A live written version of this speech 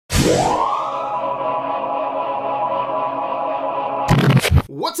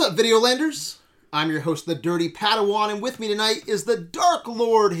What's up, Videolanders? I'm your host, the Dirty Padawan, and with me tonight is the Dark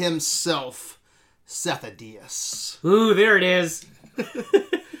Lord himself, Seth Adias. Ooh, there it is.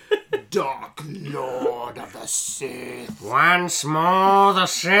 Dark Lord of the Sith. Once more, the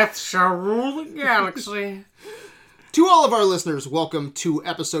Sith shall rule the galaxy. To all of our listeners, welcome to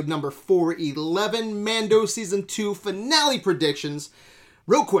episode number 411, Mando Season 2 Finale Predictions.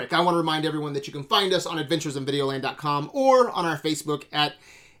 Real quick, I want to remind everyone that you can find us on adventuresinvideoland.com or on our Facebook at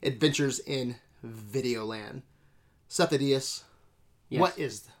Adventures in Videoland. Seth Adias, Yes. What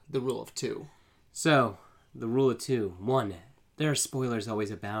is the rule of two? So, the rule of two. 1, there are spoilers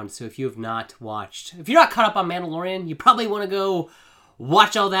always abound, so if you're not caught up on Mandalorian, you probably want to go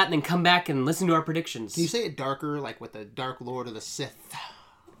watch all that and then come back and listen to our predictions. Can you say it darker, like with the Dark Lord of the Sith?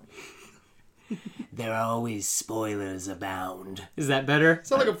 There are always spoilers abound. Is that better?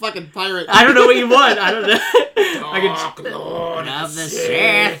 Sound like a fucking pirate. I don't know what you want. I don't know. Dark Lord Of the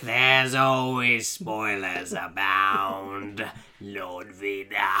Sith, there's always spoilers abound. Lord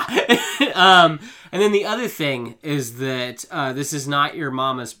Vader. And then the other thing is that this is not your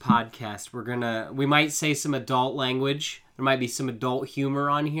mama's podcast. We might say some adult language. There might be some adult humor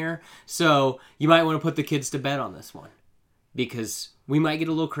on here. So you might want to put the kids to bed on this one. Because we might get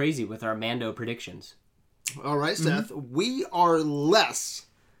a little crazy with our Mando predictions. All right, Seth. We are less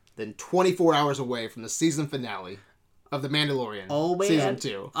than 24 hours away from the season finale of The Mandalorian. Oh, man. Season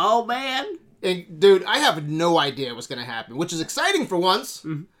 2. Oh, man. And, dude, I have no idea what's going to happen, which is exciting for once.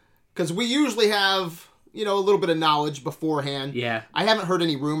 Because we usually have, a little bit of knowledge beforehand. Yeah. I haven't heard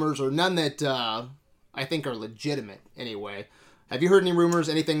any rumors, or none that I think are legitimate anyway. Have you heard any rumors?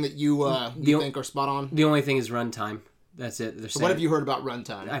 Anything that you think are spot on? The only thing is runtime. That's it. So what have you heard about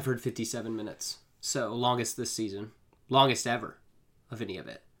runtime? I've heard 57 minutes. So, longest this season. Longest ever of any of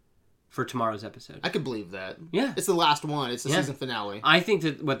it. For tomorrow's episode. I could believe that. Yeah. It's the last one. It's the season finale. I think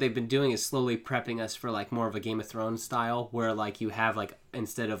that what they've been doing is slowly prepping us for, more of a Game of Thrones style, where, you have,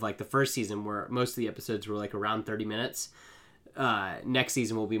 instead of, the first season, where most of the episodes were, around 30 minutes, next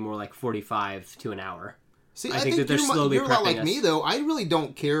season will be more 45 to an hour. See, I think that they're slowly you're a lot prepping like us. me, though. I really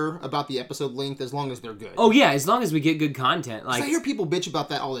don't care about the episode length as long as they're good. Oh, yeah, as long as we get good content. I hear people bitch about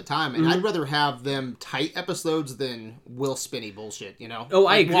that all the time, and I'd rather have them tight episodes than Will Spinney bullshit, Oh,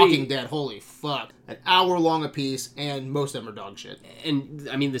 I agree. Walking Dead, holy fuck. An hour long a piece, and most of them are dog shit. And,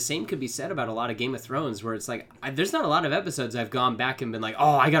 I mean, the same could be said about a lot of Game of Thrones, where it's there's not a lot of episodes I've gone back and been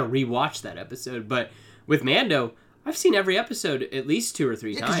oh, I gotta rewatch that episode. But with Mando, I've seen every episode at least 2 or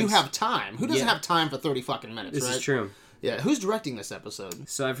 3 times. Because you have time. Who doesn't have time for 30 fucking minutes, This right? is true. Yeah, who's directing this episode?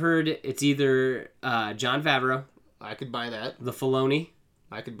 So I've heard it's either Jon Favreau, I could buy that. the Filoni,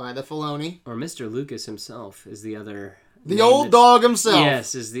 I could buy the Filoni. or Mr. Lucas himself is the other. The name old that's- dog himself.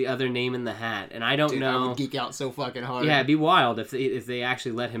 Yes, is the other name in the hat, and I don't Dude, I know. would geek out so fucking hard. Yeah, it'd be wild if they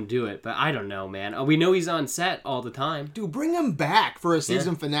actually let him do it, but I don't know, man. We know he's on set all the time. Dude, bring him back for a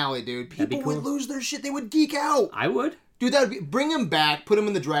season finale, dude. be People would cool. lose their shit. They would geek out. I would. Dude, bring him back, put him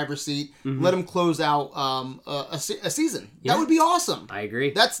in the driver's seat, let him close out a season. Yeah. That would be awesome. I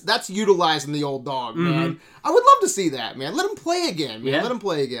agree. That's utilizing the old dog, man. I would love to see that, man. Let him play again, man. Yeah. Let him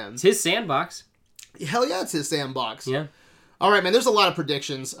play again. It's his sandbox. Hell yeah, it's his sandbox. Yeah. All right, man, there's a lot of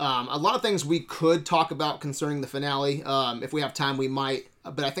predictions. A lot of things we could talk about concerning the finale. If we have time, we might.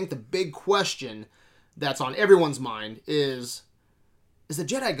 But I think the big question that's on everyone's mind is the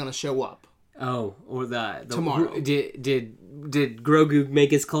Jedi going to show up? Oh, or the Tomorrow. Did Grogu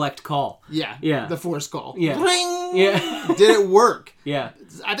make his collect call? Yeah. Yeah. The Force call. Yeah. Ring! Yeah. Did it work? Yeah.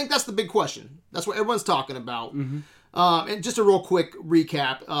 I think that's the big question. That's what everyone's talking about. And just a real quick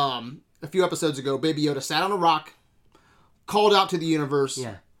recap. A few episodes ago, Baby Yoda sat on a rock, called out to the universe.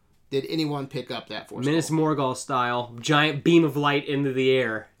 Yeah. Did anyone pick up that Force Minas call? Morgul style, giant beam of light into the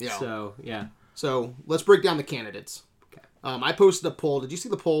air. Yeah. So, yeah. So let's break down the candidates. Okay. I posted a poll. Did you see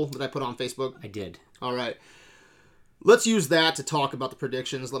the poll that I put on Facebook? I did. All right. Let's use that to talk about the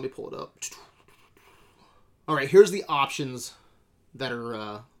predictions. Let me pull it up. All right, here's the options that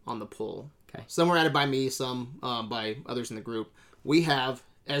are on the poll. Okay. Some were added by me, some by others in the group. We have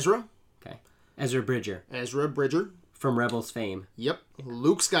Ezra. Okay. Ezra Bridger Ezra Bridger. from Rebels fame. Yep.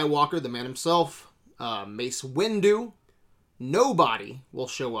 Luke Skywalker, the man himself. Mace Windu. Nobody will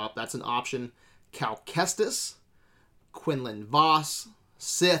show up. That's an option. Cal Kestis. Quinlan Voss.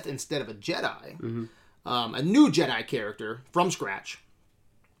 Sith instead of a Jedi. A new Jedi character from scratch.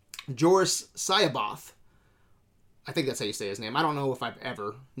 Joris Sayaboth. I think that's how you say his name. I don't know if I've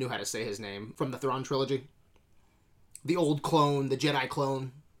ever knew how to say his name. From the Thrawn trilogy. The old clone, the Jedi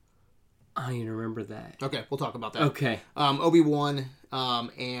clone. I remember that. Okay, we'll talk about that. Okay. Obi-Wan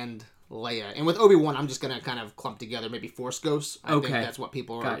and Leia. And with Obi-Wan, I'm just going to kind of clump together maybe Force Ghosts. I think that's what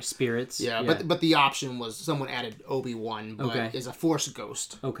people are... Got spirits. Yeah, but the option was someone added Obi-Wan, but is a Force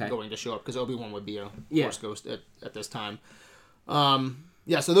Ghost going to show up, because Obi-Wan would be a Force Ghost at this time.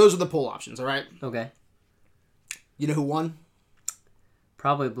 So those are the poll options, all right? Okay. You know who won?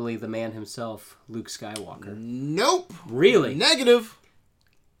 Probably the man himself, Luke Skywalker. Nope. Really? Negative.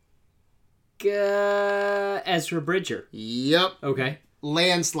 Ezra Bridger. Yep. Okay.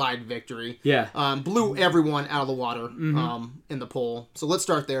 Landslide victory. Yeah. Blew everyone out of the water in the poll. So let's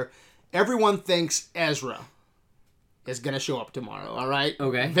start there. Everyone thinks Ezra is going to show up tomorrow, all right?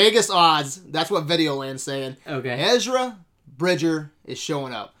 Okay. Vegas odds, that's what Videoland's saying. Okay. Ezra Bridger is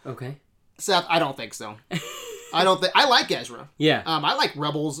showing up. Okay. Seth, I don't think so. I like Ezra. Yeah. I like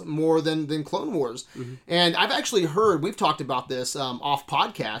Rebels more than Clone Wars. And I've actually heard, we've talked about this off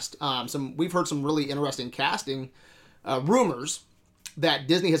podcast, we've heard some really interesting casting rumors that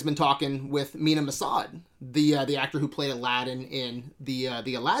Disney has been talking with Mena Massoud, the actor who played Aladdin in the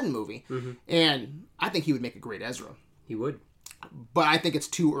Aladdin movie. And I think he would make a great Ezra. He would. But I think it's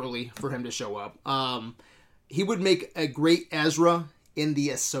too early for him to show up. He would make a great Ezra in the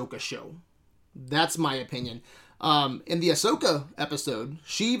Ahsoka show. That's my opinion. In the Ahsoka episode,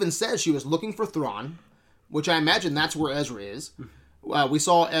 she even says she was looking for Thrawn, which I imagine that's where Ezra is. We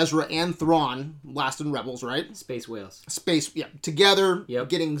saw Ezra and Thrawn last in Rebels, right? Space whales. Together,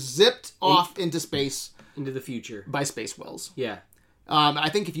 getting zipped off into space. Into the future. By space whales. Yeah. I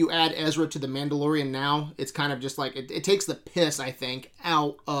think if you add Ezra to The Mandalorian now, it's kind of just like, it takes the piss, I think,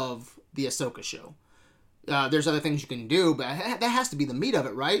 out of the Ahsoka show. There's other things you can do, but that has to be the meat of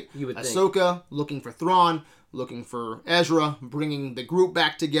it, right? You would think. Ahsoka, looking for Thrawn, looking for Ezra, bringing the group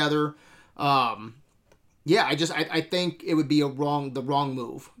back together. I think it would be the wrong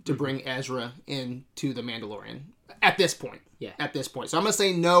move to bring Ezra into The Mandalorian at this point. Yeah. At this point. So I'm going to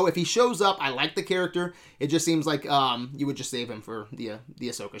say no. If he shows up, I like the character. It just seems like you would just save him for the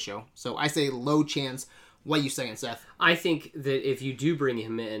Ahsoka show. So I say low chance. What are you saying, Seth? I think that if you do bring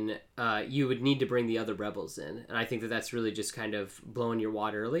him in, you would need to bring the other rebels in, and I think that that's really just kind of blowing your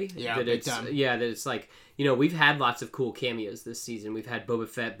wad early. Yeah, that big it's time. that it's like, we've had lots of cool cameos this season. We've had Boba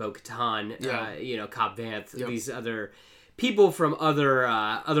Fett, Bo-Katan, Cobb Vanth, these other people from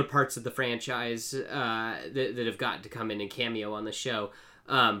other parts of the franchise that have gotten to come in and cameo on the show.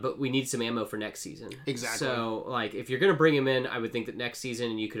 But we need some ammo for next season. Exactly. So, if you're going to bring him in, I would think that next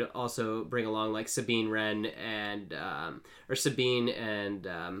season you could also bring along, Sabine Wren and...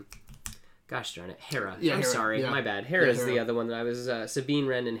 gosh darn it, Hera. Yeah, I'm Hera. sorry, Yeah. my bad. Hera's Hera. the other one that I was... Sabine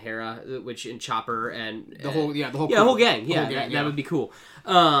Wren and Hera, which in Chopper and... The whole gang. That would be cool.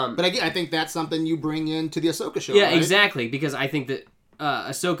 But again, I think that's something you bring into the Ahsoka show, Yeah, right? exactly, because I think that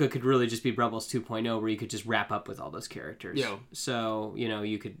Ahsoka could really just be Rebels 2.0, where you could just wrap up with all those characters. Yeah. So,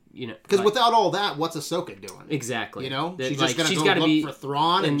 you could, Because without all that, what's Ahsoka doing? Exactly. She's just going to go look for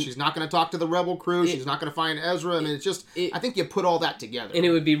Thrawn, and she's not going to talk to the Rebel crew. She's not going to find Ezra. I mean, it's just... I think you put all that together. And it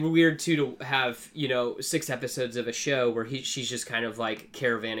would be weird, too, to have, 6 episodes of a show where she's just kind of,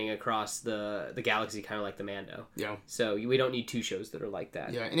 caravanning across the galaxy, kind of like the Mando. Yeah. So we don't need 2 shows that are like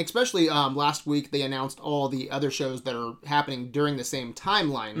that. Yeah, and especially last week, they announced all the other shows that are happening during the same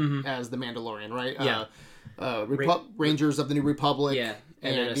timeline as The Mandalorian, right? Yeah. Rangers of the New Republic. Yeah.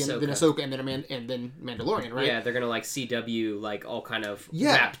 And then Ahsoka, and then Mandalorian, right? Yeah, they're gonna CW all kind of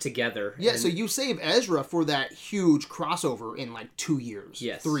wrap together. Yeah, so you save Ezra for that huge crossover in 2 years,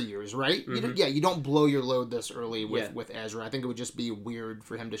 3 years, right? Mm-hmm. You don't blow your load this early with Ezra. I think it would just be weird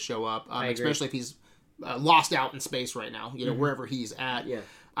for him to show up, especially if he's lost out in space right now. Wherever he's at. Yeah.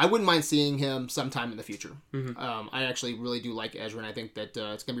 I wouldn't mind seeing him sometime in the future. Mm-hmm. I actually really do like Ezra, and I think that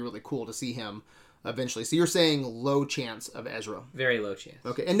it's going to be really cool to see him eventually. So you're saying low chance of Ezra. Very low chance.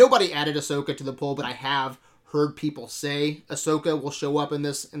 Okay, and nobody added Ahsoka to the poll, but I have heard people say Ahsoka will show up in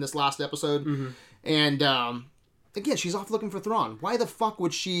this last episode. Mm-hmm. And again, she's off looking for Thrawn. Why the fuck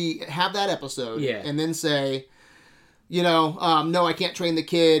would she have that episode and then say... no, I can't train the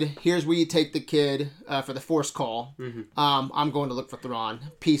kid. Here's where you take the kid for the Force call. Mm-hmm. I'm going to look for Thrawn.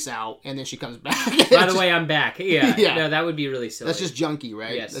 Peace out. And then she comes back. By the way, I'm back. Yeah. No, that would be really silly. That's just junky,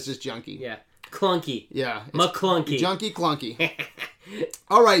 right? Yes. That's just junky. Yeah. Clunky. Yeah. McClunky. Junky clunky.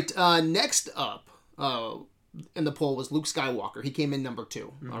 All right. Next up in the poll was Luke Skywalker. He came in number 2.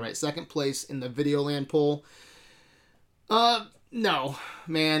 Mm-hmm. All right. Second place in the Videoland poll. No,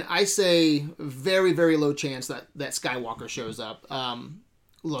 man. I say very, very low chance that Skywalker shows up.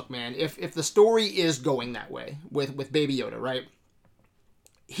 Look, man, if the story is going that way with Baby Yoda, right?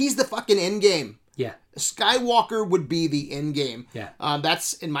 He's the fucking end game. Yeah. Skywalker would be the end game. Yeah.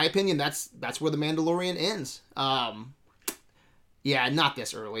 That's, in my opinion, that's where The Mandalorian ends. Yeah, not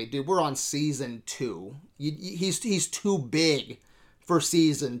this early, dude. We're on season 2. He's too big for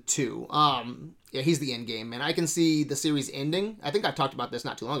season 2. Yeah, he's the end game, man. I can see the series ending. I think I talked about this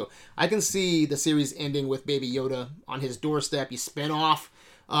not too long ago. I can see the series ending with Baby Yoda on his doorstep. You spin off.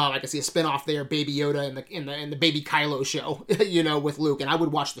 I can see a spin-off there, Baby Yoda in the Baby Kylo show, you know, with Luke, and I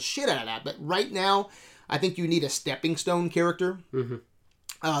would watch the shit out of that. But right now, I think you need a stepping stone character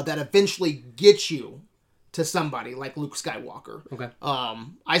that eventually gets you to somebody like Luke Skywalker. Okay.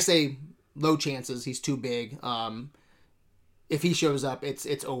 I say low chances. He's too big. If he shows up,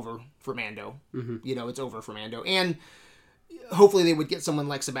 it's over for Mando. You know, it's over for Mando. And hopefully they would get someone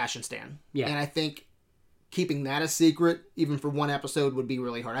like Sebastian Stan. Yeah. And I think keeping that a secret, even for one episode, would be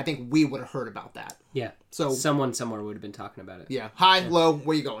really hard. I think we would have heard about that. Yeah. So someone somewhere would have been talking about it. Yeah. High, low,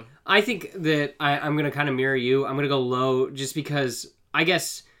 where you going? I think that I'm going to kind of mirror you. I'm going to go low just because I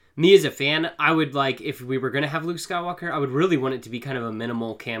guess me as a fan, I would like, if we were going to have Luke Skywalker, I would really want it to be kind of a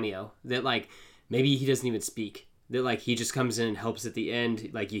minimal cameo. That like, maybe he doesn't even speak. That like he just comes in and helps at the end.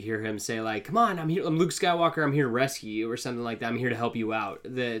 Like you hear him say like, "Come on, I'm here. I'm Luke Skywalker. I'm here to rescue you," or something like that. "I'm here to help you out."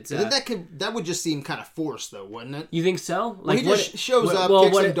 That would just seem kind of forced, though, wouldn't it? You think so? Like he just shows up,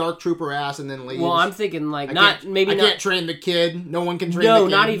 kicks some dark trooper ass, and then leaves. Well, I'm thinking like I can't train the kid. No one can train. No, the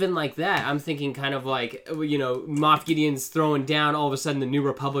kid. not even like that. I'm thinking kind of like, you know, Moff Gideon's throwing down. All of a sudden, the New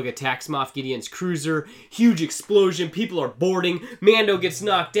Republic attacks Moff Gideon's cruiser. Huge explosion. People are boarding. Mando gets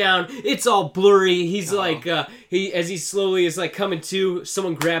knocked down. It's all blurry. He's like, as he slowly is like coming to,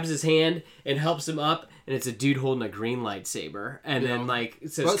 someone grabs his hand and helps him up, and it's a dude holding a green lightsaber, and then like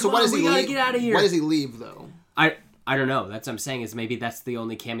it says, "So why does he gotta get out of here?" Why does he leave though? I don't know. That's what I'm saying. Is maybe that's the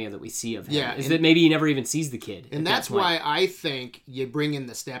only cameo that we see of him. Yeah, is that maybe he never even sees the kid, and that's why I think you bring in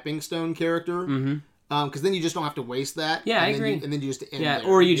the stepping stone character. Because then you just don't have to waste that. Yeah, I agree. agree. And then you just end there,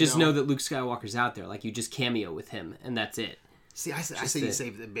 or you just know that Luke Skywalker's out there. Like you just cameo with him, and that's it. See, I say you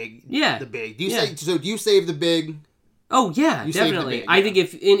save the big. Yeah, the big. Do you save the big? Oh yeah, definitely. I think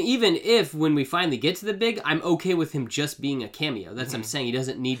even if when we finally get to the big, I'm okay with him just being a cameo. That's what I'm saying. He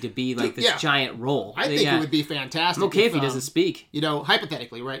doesn't need to be like this giant role. I think it would be fantastic. I'm okay if he doesn't speak. You know,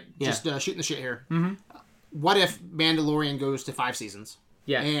 hypothetically, right? Just shooting the shit here. What if Mandalorian goes to 5 seasons?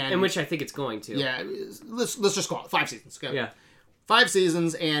 Yeah, in which I think it's going to. Yeah, let's just call it 5 seasons. Okay. Yeah, 5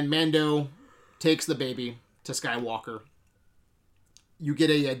 seasons, and Mando takes the baby to Skywalker. You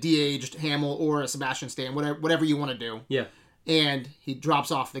get a de-aged Hamill or a Sebastian Stan, whatever you want to do. Yeah. And he drops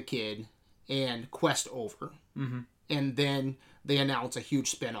off the kid, and quest over. And then they announce a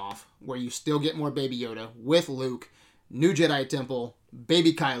huge spinoff where you still get more Baby Yoda with Luke, new Jedi Temple,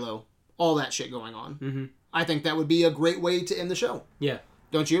 Baby Kylo, all that shit going on. I think that would be a great way to end the show. Yeah.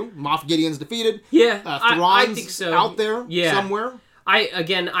 Don't you? Moff Gideon's defeated. Yeah. Thrawn's I think so. Out there somewhere.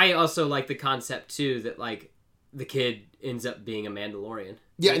 I also like the concept too that like the kid ends up being a Mandalorian.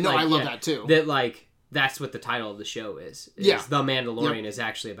 Yeah, no, I love that too. That like that's what the title of the show is. The Mandalorian is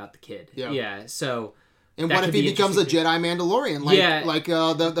actually about the kid. Yeah. So. And what if he becomes a Jedi Mandalorian, like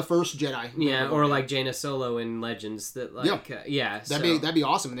the first Jedi? Yeah, or like Jaina Solo in Legends. That like that'd be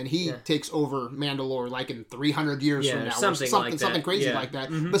awesome. And then he takes over Mandalore like in 300 years from now, something crazy like that.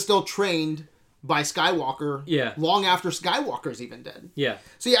 But still trained by Skywalker. Yeah, long after Skywalker's even dead. Yeah.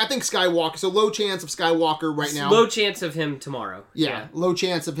 So I think Skywalker. So low chance of Skywalker right now. Low chance of him tomorrow. Yeah, low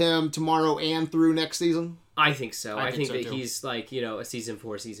chance of him tomorrow and through next season. I think so. I think so that too. He's like, you know, a season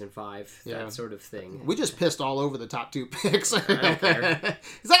 4, season 5, that sort of thing. We just pissed all over the top 2 picks. I don't care.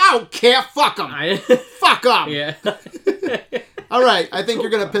 He's like, I don't care. Fuck them. Fuck them. Yeah. All right. I think you're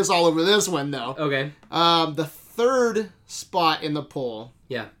going to piss all over this one, though. Okay. The third spot in the poll.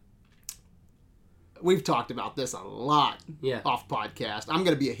 Yeah. We've talked about this a lot off podcast. I'm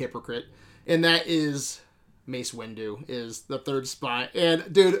going to be a hypocrite. And that is Mace Windu is the third spot.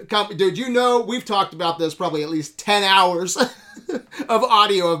 And dude, you know, we've talked about this probably at least 10 hours of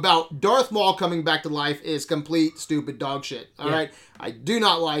audio about Darth Maul coming back to life is complete stupid dog shit. All right. I do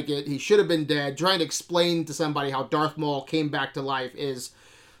not like it. He should have been dead. Trying to explain to somebody how Darth Maul came back to life is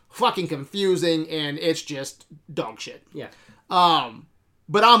fucking confusing, and it's just dog shit. Yeah.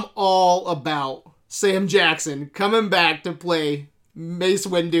 But I'm all about Sam Jackson coming back to play Mace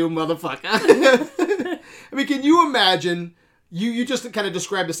Windu, motherfucker. I mean, can you imagine? You just kind of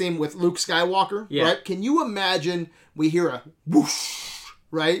described the same with Luke Skywalker, right? Can you imagine we hear a whoosh,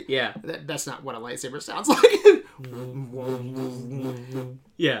 right? Yeah. That's not what a lightsaber sounds like.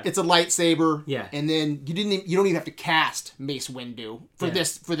 Yeah. It's a lightsaber. Yeah. And then you don't even have to cast Mace Windu for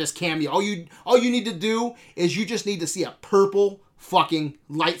this cameo. All you need to do is you just need to see a purple fucking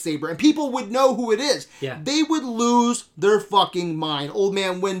lightsaber, and people would know who it is. Yeah. They would lose their fucking mind. Old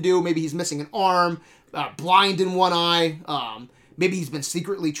man Windu, maybe he's missing an arm, blind in one eye, maybe he's been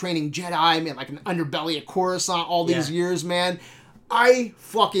secretly training Jedi, man, like an underbelly of Coruscant all these years, man. I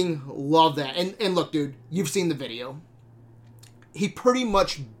fucking love that. And look, dude, you've seen the video. He pretty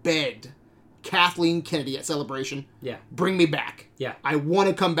much begged Kathleen Kennedy at Celebration, bring me back. Yeah. I want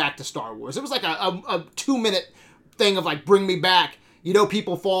to come back to Star Wars. It was like a 2-minute thing of like, bring me back. You know,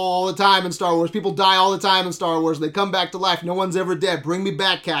 people fall all the time in Star Wars. People die all the time in Star Wars. They come back to life. No one's ever dead. Bring me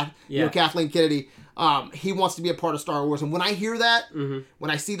back, Kathleen Kennedy. He wants to be a part of Star Wars. And when I hear that,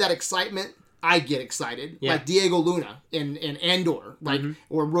 when I see that excitement, I get excited. Yeah. Like Diego Luna in Andor, like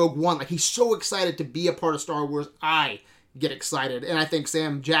or Rogue One. Like, he's so excited to be a part of Star Wars. I get excited. And I think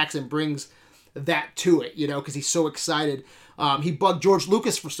Sam Jackson brings that to it, you know, because he's so excited. He bugged George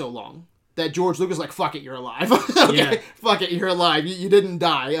Lucas for so long that George Lucas like, fuck it, you're alive. Fuck it, you're alive. You didn't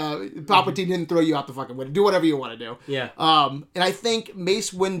die. Palpatine didn't throw you out the fucking window. Do whatever you want to do. Yeah. And I think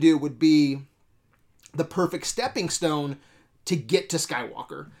Mace Windu would be the perfect stepping stone to get to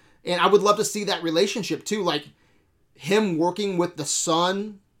Skywalker. And I would love to see that relationship too, like him working with the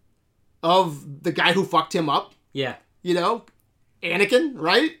son of the guy who fucked him up. Yeah. You know, Anakin,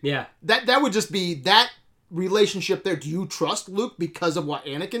 right? Yeah. That would just be that relationship there. Do you trust Luke because of what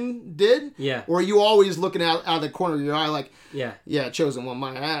Anakin did? Yeah. Or are you always looking out of the corner of your eye like, yeah, chosen one,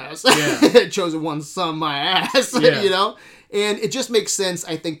 my ass. Yeah. Chosen one, son, my ass. Yeah. You know? And it just makes sense,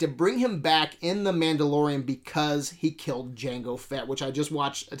 I think, to bring him back in The Mandalorian because he killed Jango Fett, which I just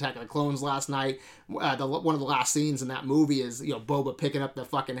watched Attack of the Clones last night. One of the last scenes in that movie is, you know, Boba picking up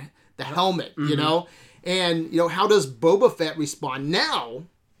the helmet, you know? And, you know, how does Boba Fett respond now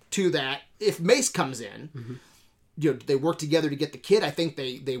to that if Mace comes in? You know, do they work together to get the kid? I think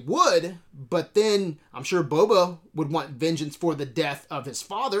they would, but then I'm sure Boba would want vengeance for the death of his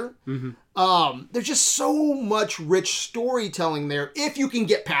father. There's just so much rich storytelling there if you can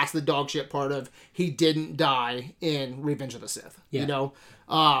get past the dog shit part of he didn't die in Revenge of the Sith. You know,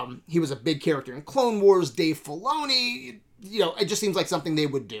 he was a big character in Clone Wars. Dave Filoni, you know, it just seems like something they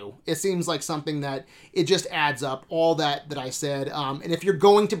would do. It seems like something that it just adds up, all that I said. And if you're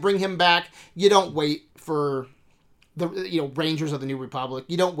going to bring him back, you don't wait for the, you know, Rangers of the New Republic.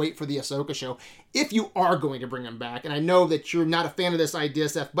 You don't wait for the Ahsoka show. If you are going to bring him back, and I know that you're not a fan of this idea,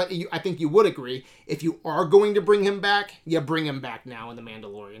 Seth, but I think you would agree, if you are going to bring him back, you bring him back now in The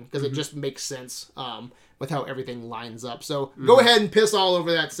Mandalorian, because it just makes sense with how everything lines up. So go ahead and piss all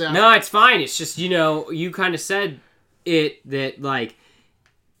over that, Seth. No, it's fine. It's just, you know, you kind of said it that, like,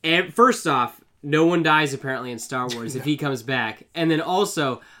 first off, no one dies apparently in Star Wars if he comes back. And then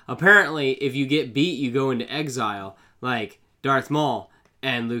also, apparently, if you get beat, you go into exile, like Darth Maul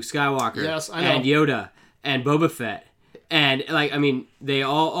and Luke Skywalker and Yoda and Boba Fett. And, like, I mean, they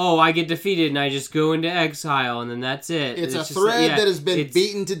all, I get defeated and I just go into exile and then that's it. It's a just, thread that has been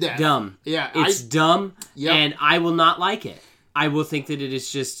beaten to death. Dumb. Yeah. It's dumb, and I will not like it. I will think that it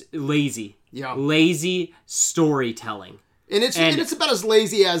is just lazy. Yeah. Lazy storytelling. And it's about as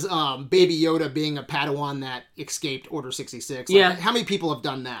lazy as Baby Yoda being a Padawan that escaped Order 66. Like, how many people have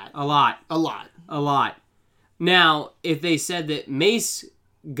done that? A lot. A lot. Now, if they said that Mace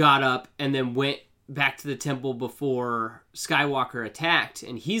got up and then went back to the temple before Skywalker attacked,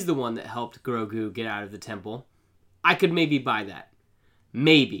 and he's the one that helped Grogu get out of the temple, I could maybe buy that.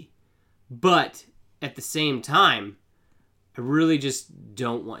 Maybe. But at the same time, I really just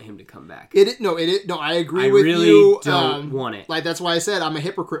don't want him to come back. No, I agree with you. I really don't want it. Like, that's why I said I'm a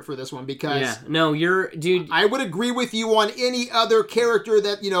hypocrite for this one, because... Yeah, no, dude... I would agree with you on any other character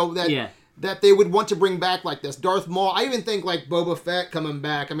that, you know, that they would want to bring back like this. Darth Maul, I even think, like, Boba Fett coming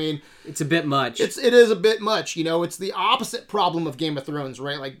back. I mean... It's a bit much. It is a bit much, you know? It's the opposite problem of Game of Thrones,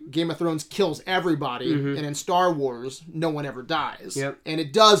 right? Like, Game of Thrones kills everybody, and in Star Wars, no one ever dies. Yep. And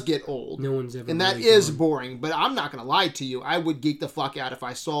it does get old. No one's ever And that really is gone. boring, but I'm not going to lie to you. I would geek the fuck out if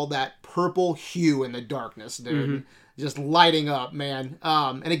I saw that purple hue in the darkness, dude. Just lighting up, man.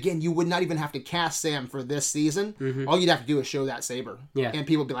 And again, you would not even have to cast Sam for this season. All you'd have to do is show that saber. Yeah. And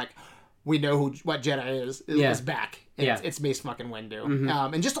people would be like, we know what Jedi is back. And it's Mace fucking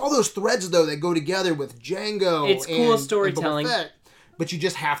Windu. And just all those threads, though, that go together with Jango. It's cool storytelling. And Boba Fett, but you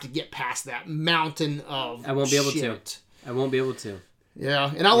just have to get past that mountain of I won't be able shit. to. I won't be able to.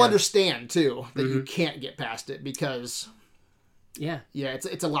 Yeah, and I'll understand, too, that you can't get past it, because... Yeah,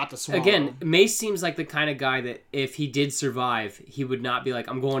 it's a lot to swallow. Again, Mace seems like the kind of guy that if he did survive, he would not be like,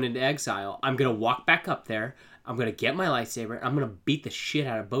 I'm going into exile. I'm going to walk back up there. I'm going to get my lightsaber. I'm going to beat the shit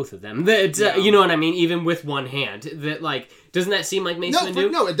out of both of them. You know what I mean? Even with one hand. That, like, doesn't that seem like Mace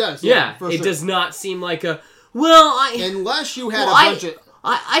Windu? No, it does. Yeah, for it sure. does not seem like a, unless you had a bunch of...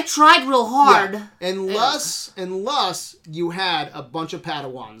 I tried real hard. Yeah, unless you had a bunch of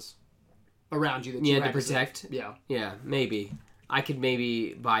Padawans around you that you had to protect. Yeah. Yeah, maybe. I could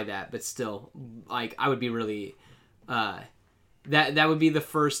maybe buy that, but still, like, I would be really, that would be the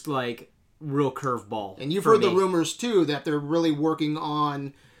first, like, real curveball. And you've heard the rumors, too, that they're really working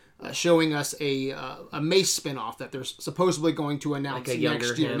on showing us a Mace spinoff that they're supposedly going to announce Like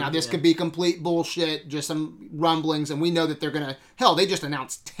next year. him, Now, this could be complete bullshit, just some rumblings, and we know that they're going to... Hell, they just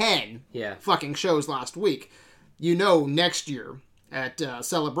announced 10 fucking shows last week. You know, next year at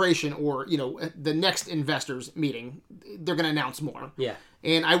Celebration or, you know, at the next investors meeting, they're going to announce more. Yeah.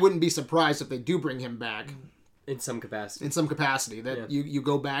 And I wouldn't be surprised if they do bring him back. In some capacity. That you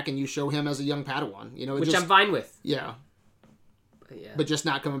go back and you show him as a young Padawan. You know, Which I'm fine with. Yeah. Yeah. But just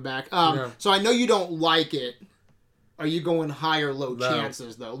not coming back. No. So I know you don't like it. Are you going high or low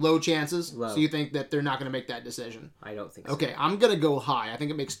chances, though? Low chances? Low. So you think that they're not going to make that decision? I don't think so. Okay, I'm going to go high. I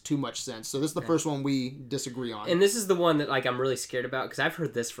think it makes too much sense. So this is the first one we disagree on. And this is the one that, like, I'm really scared about, because I've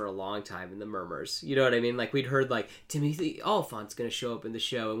heard this for a long time in the murmurs. You know what I mean? Like, we'd heard, like, Timothy Olyphant's going to show up in the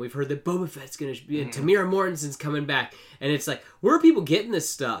show, and we've heard that Boba Fett's going to be, and Tamira Morrison's coming back. And it's like, where are people getting this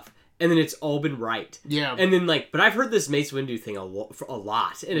stuff? And then it's all been right. Yeah. And then, like, but I've heard this Mace Windu thing a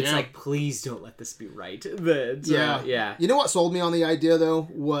lot. And it's like, please don't let this be right. Yeah. You know what sold me on the idea, though,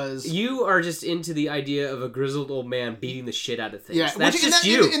 was... You are just into the idea of a grizzled old man beating the shit out of things. Yeah. That's just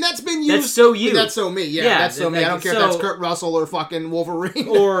you. And that's been used... That's so you. That's so me. Yeah, that's so me. I don't care if that's Kurt Russell or fucking Wolverine.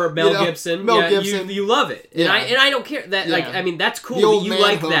 Or Mel Gibson. Mel Gibson. You love it. And I don't care. That like, I mean, that's cool that you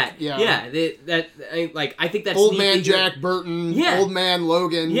like Hook. that. Yeah. I think that's Old neat man Jack Burton. Yeah. Old man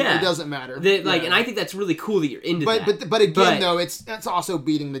Logan. Yeah. It doesn't matter. And I think that's really cool that you're into that. But again, though, it's also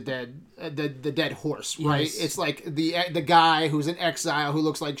beating the dead horse, right? Yes. It's like the guy who's in exile who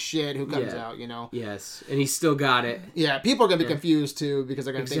looks like shit who comes out, you know. Yes, and he's still got it. Yeah, people are gonna be confused too because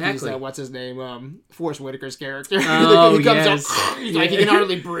they're gonna think he's what's his name, Forrest Whitaker's character. Oh, he comes out, he's like he can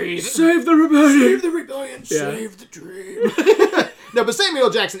hardly breathe. Save the rebellion! Save the rebellion! Save the dream! No, but Samuel L.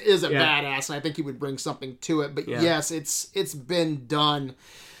 Jackson is a badass, and I think he would bring something to it. But yes, it's been done.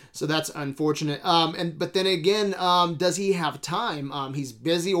 So that's unfortunate. But then again, does he have time? He's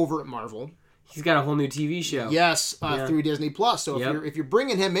busy over at Marvel. He's got a whole new TV show. Yes, through Disney Plus. So if you're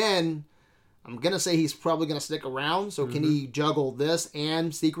bringing him in, I'm gonna say he's probably gonna stick around. So can he juggle this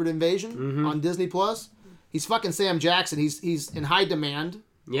and Secret Invasion on Disney Plus? He's fucking Sam Jackson. He's in high demand.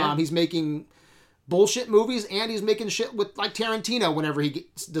 Yeah. He's making bullshit movies, and he's making shit with like Tarantino whenever he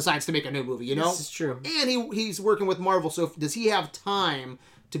decides to make a new movie. You know, this is true. And he's working with Marvel. So does he have time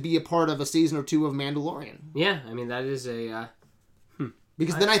to be a part of a season or two of Mandalorian? Yeah, I mean that is a.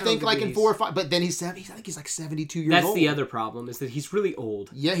 Because then I think like in 4 or 5, but then I think he's like 72 years old. That's the other problem, is that he's really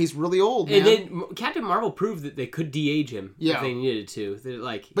old. Yeah, he's really old, man. And then Captain Marvel proved that they could de-age him if they needed to.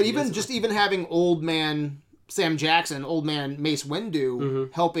 But even having old man Sam Jackson, old man Mace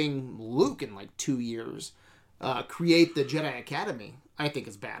Windu, helping Luke in like 2 years create the Jedi Academy, I think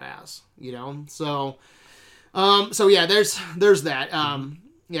is badass. You know, so yeah, there's that.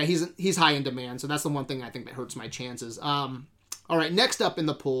 Yeah, he's high in demand, so that's the one thing I think that hurts my chances. All right, next up in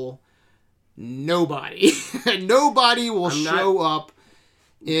the poll, nobody. Nobody will show up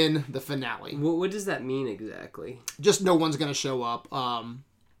in the finale. What does that mean exactly? Just no one's going to show up.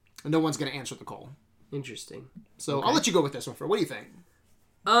 No one's going to answer the call. Interesting. So okay. I'll let you go with this one, Fred. What do you think?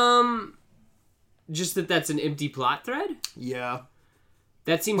 Just that's an empty plot thread? Yeah.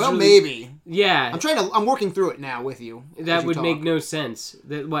 That seems maybe. Yeah. I'm working through it now with you. That would make no sense.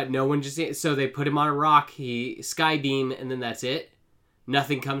 No one just... So they put him on a rock, he skybeam, and then that's it?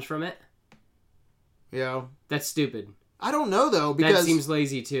 Nothing comes from it? Yeah. That's stupid. I don't know, though, because... That seems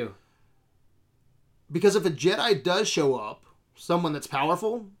lazy, too. Because if a Jedi does show up, someone that's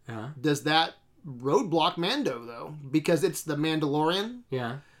powerful, does that roadblock Mando, though? Because it's the Mandalorian?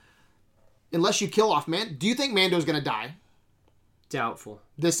 Yeah. Unless you kill off do you think Mando's going to die? Doubtful.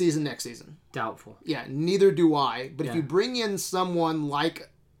 This season, next season. Doubtful. Yeah, neither do I. But if you bring in someone like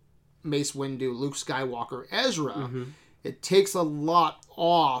Mace Windu, Luke Skywalker, Ezra, it takes a lot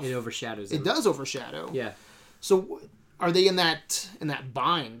off. It overshadows them. It does overshadow. Yeah. So are they in that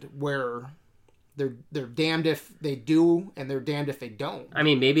bind where they're damned if they do and they're damned if they don't? I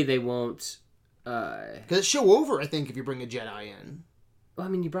mean, maybe they won't. Because it's show over, I think, if you bring a Jedi in. Well, I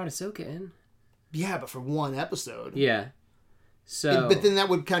mean, you brought Ahsoka in. Yeah, but for one episode. Yeah. So, but then that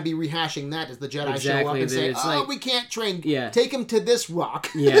would kind of be rehashing that as the Jedi show up and say, we can't train. Yeah. Take him to this rock.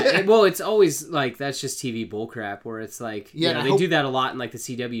 Yeah. Well, it's always like, that's just TV bullcrap where it's like, they do that a lot in like the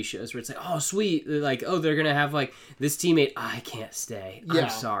CW shows where it's like, oh, sweet. They're like, oh, they're going to have like this teammate. I can't stay. I'm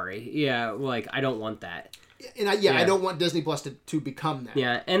sorry. Yeah. Like, I don't want that. And I don't want Disney Plus to become that.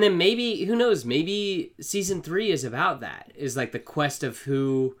 Yeah. And then maybe, who knows, maybe season 3 is about that. Is like the quest of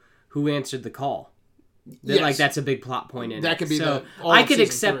who answered the call. That, Yes. like, that's a big plot point in That it. could be so all I of could season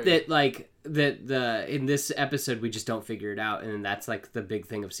accept 3. that, like, in this episode we just don't figure it out, and that's like the big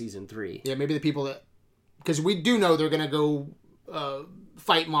thing of season 3. Yeah, maybe the people that... Because we do know they're going to go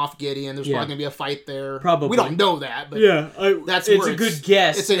fight Moff Gideon. There's probably going to be a fight there. Probably. We don't know that, but that's it's where a good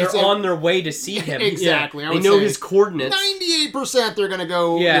guess. it's They're on their way to see him. Exactly. I They would know say his coordinates. 98% they're going to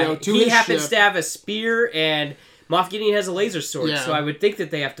go to he his happens ship. to have a spear, and Moff Gideon has a laser sword, Yeah. so I would think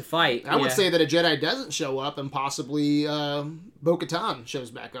that they have to fight. I would say that a Jedi doesn't show up and possibly Bo-Katan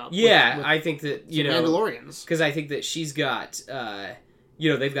shows back up. Yeah, with I think that, Mandalorians. because I think that she's got,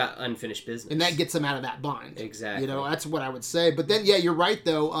 they've got unfinished business. And that gets them out of that bind. Exactly. That's what I would say. But then, yeah, you're right,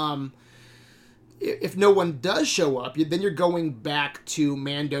 though. If no one does show up, then you're going back to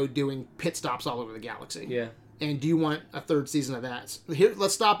Mando doing pit stops all over the galaxy. Yeah. And do you want a third season of that? Here,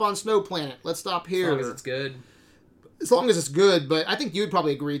 let's stop on Snow Planet. Let's stop here. As long as it's good. As long as it's good, but I think you would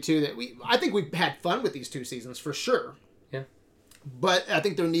probably agree, too, that I think we've had fun with these 2 seasons, for sure. Yeah. But I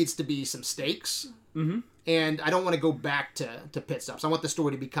think there needs to be some stakes. Mm-hmm. And I don't want to go back to pit stops. I want the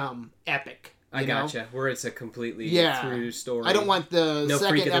story to become epic. I you know? gotcha. Where it's a completely through story. I don't want the No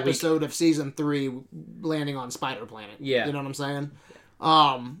freak second of the week. episode of season 3 landing on Spider Planet. Yeah. You know what I'm saying?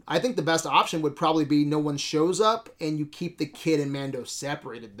 I think the best option would probably be no one shows up and you keep the kid and Mando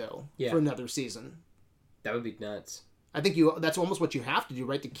separated, though, for another season. That would be nuts. I think that's almost what you have to do,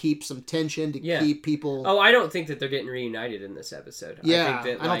 right? To keep some tension, to keep people... Oh, I don't think that they're getting reunited in this episode. Yeah,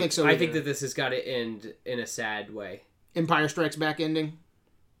 I don't think so I think either. that this has got to end in a sad way. Empire Strikes Back ending?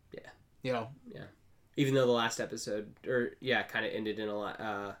 Yeah. Yeah. Yeah. Even though the last episode, kind of ended in a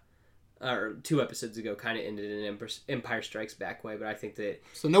lot... or 2 episodes ago, kind of ended in an Empire Strikes Back way, but I think that...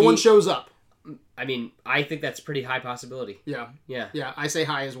 So no one shows up. I mean, I think that's a pretty high possibility. Yeah. Yeah. Yeah, I say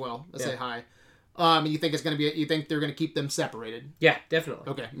hi as well. I say hi. You think it's going to be... You think they're going to keep them separated? Yeah, definitely.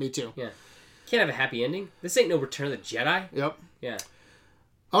 Okay, me too. Yeah. Can't have a happy ending. This ain't no Return of the Jedi. Yep. Yeah.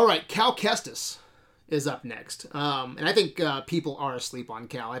 All right, Cal Kestis is up next. And I think people are asleep on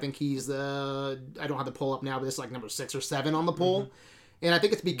Cal. I think he's I don't have the poll up now, but it's like number 6 or 7 on the poll. Mm-hmm. And I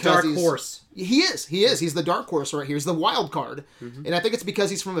think it's because Dark horse. He is. He's the dark horse right here. He's the wild card. Mm-hmm. And I think it's because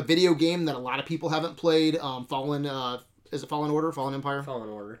he's from a video game that a lot of people haven't played. Is it Fallen Order? Fallen Empire? Fallen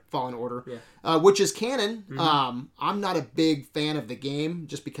Order. Fallen Order. Yeah. Which is canon. Mm-hmm. I'm not a big fan of the game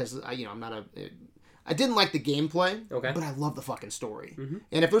just because I'm not a... I didn't like the gameplay, but I love the fucking story. Mm-hmm.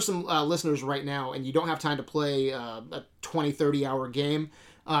 And if there's some listeners right now and you don't have time to play a 20, 30-hour game,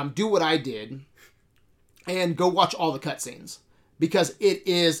 do what I did and go watch all the cutscenes. Because it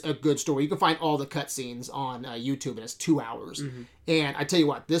is a good story. You can find all the cutscenes on YouTube, and it's 2 hours. Mm-hmm. And I tell you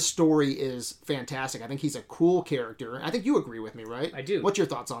what, this story is fantastic. I think he's a cool character. I think you agree with me, right? I do. What's your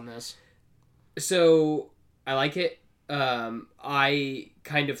thoughts on this? So, I like it. I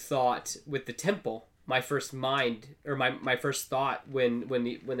kind of thought with the temple, my first thought when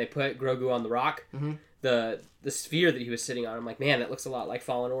they put Grogu on the rock, mm-hmm. the sphere that he was sitting on, I'm like, man, that looks a lot like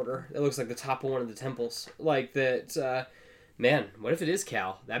Fallen Order. It looks like the top of one of the temples. Like that... Man, what if it is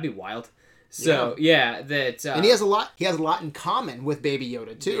Cal? That'd be wild. So and he has a lot. He has a lot in common with Baby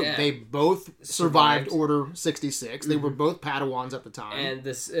Yoda too. Yeah. They both survived Order 66. They were both Padawans at the time. And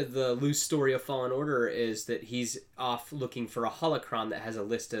the loose story of Fallen Order is that he's off looking for a holocron that has a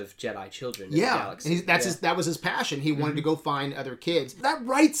list of Jedi children in the galaxy. And that was his passion. He wanted to go find other kids. That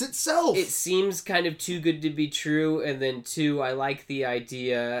writes itself. It seems kind of too good to be true, and then 2, I like the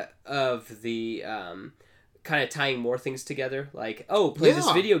idea of the kind of tying more things together, like play this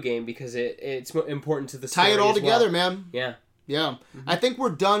video game because it's important to the story. Tie it all together, well. man. Yeah. Mm-hmm. I think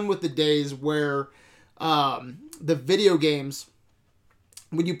we're done with the days where the video games,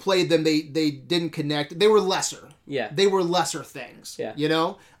 when you played them, they didn't connect. They were lesser. Yeah. They were lesser things. Yeah. You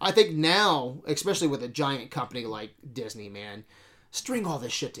know? I think now, especially with a giant company like Disney, man, string all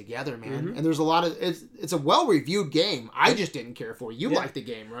this shit together, man. Mm-hmm. And there's a lot of... It's a well-reviewed game. I just didn't care for it. You like the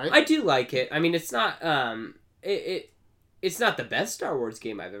game, right? I do like it. I mean, it's not... It's not the best Star Wars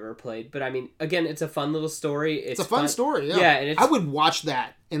game I've ever played, but I mean, again, it's a fun little story. It's a fun story, yeah. Yeah, and I would watch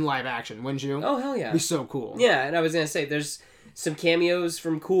that in live action, wouldn't you? Oh, hell yeah. It'd be so cool. Yeah, and I was going to say, there's some cameos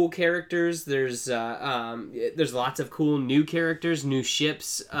from cool characters. There's lots of cool new characters, new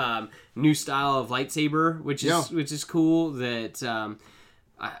ships, new style of lightsaber, which is cool. That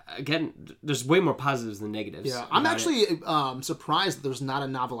again, there's way more positives than negatives. Yeah, I'm actually surprised that there's not a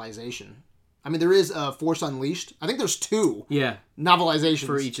novelization. I mean, there is Force Unleashed. I think there's 2 novelizations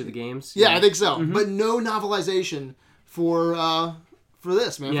for each of the games. Yeah, I think so. Mm-hmm. But no novelization for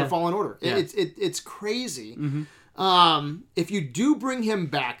this, man, for Fallen Order. Yeah. It's crazy. Mm-hmm. If you do bring him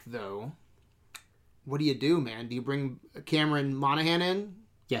back, though, what do you do, man? Do you bring Cameron Monaghan in?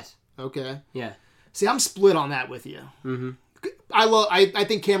 Yes. Okay. Yeah. See, I'm split on that with you. Mm-hmm. I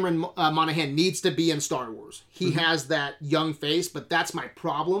think Cameron Monaghan needs to be in Star Wars. He has that young face, but that's my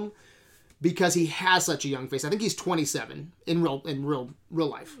problem because he has such a young face. I think he's 27 in real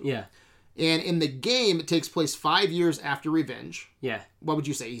life. Yeah. And in the game, it takes place 5 years after Revenge. Yeah. What would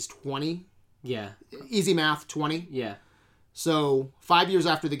you say? He's 20? Yeah. Easy math, 20? Yeah. So 5 years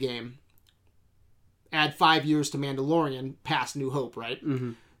after the game, add 5 years to Mandalorian past New Hope, right?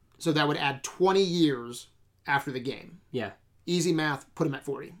 Mm-hmm. So that would add 20 years after the game. Yeah. Easy math, put him at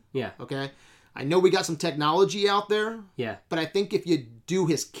 40. Yeah. Okay? I know we got some technology out there, Yeah. but I think if you do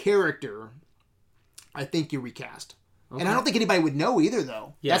his character, I think you recast. Okay. And I don't think anybody would know either,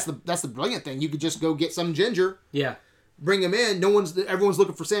 though. Yeah. That's the brilliant thing. You could just go get some ginger, Yeah. bring him in. Everyone's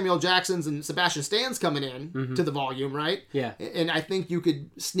looking for Samuel Jackson's and Sebastian Stan's coming in to the volume, right? Yeah. And I think you could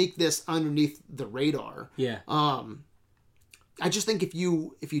sneak this underneath the radar. Yeah. I just think if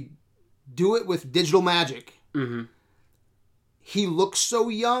you do it with digital magic, he looks so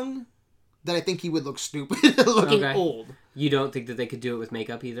young that I think he would look stupid looking old. You don't think that they could do it with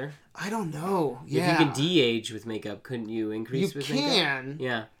makeup either? I don't know. Yeah. If you can de-age with makeup, couldn't you increase with makeup? You can.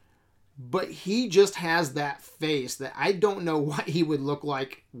 Yeah. But he just has that face that I don't know what he would look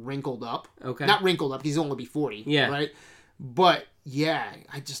like wrinkled up. Okay. Not wrinkled up. He's only be 40. Yeah. Right? But, yeah,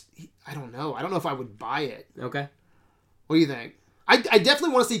 I don't know. I don't know if I would buy it. Okay. What do you think? I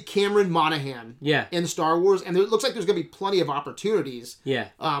definitely want to see Cameron Monaghan in Star Wars, and it looks like there's going to be plenty of opportunities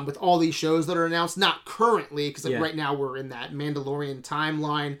with all these shows that are announced. Not currently, because right now we're in that Mandalorian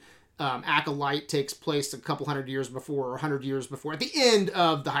timeline. Acolyte takes place a couple hundred years before, or 100 years before, at the end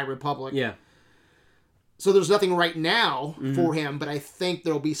of the High Republic. Yeah. So there's nothing right now for him, but I think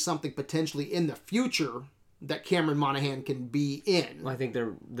there'll be something potentially in the future that Cameron Monaghan can be in. Well, I think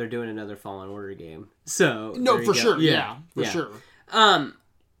they're doing another Fallen Order game. So no, for sure. Yeah, for sure.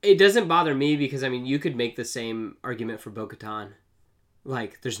 It doesn't bother me because, I mean, you could make the same argument for Bo-Katan.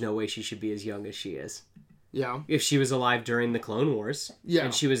 Like, there's no way she should be as young as she is. Yeah. If she was alive during the Clone Wars. Yeah.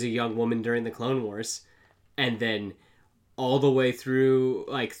 And she was a young woman during the Clone Wars. And then all the way through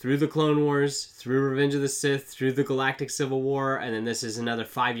the Clone Wars, through Revenge of the Sith, through the Galactic Civil War, and then this is another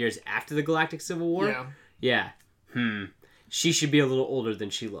 5 years after the Galactic Civil War. Yeah. She should be a little older than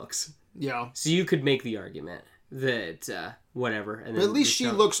she looks. Yeah. So you could make the argument that whatever. And then but at least she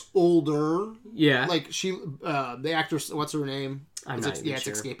looks older. Yeah. Like she, the actress, what's her name? It's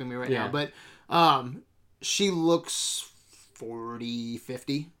escaping me right now. But she looks 40,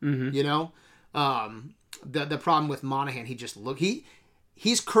 50, you know? The problem with Monaghan,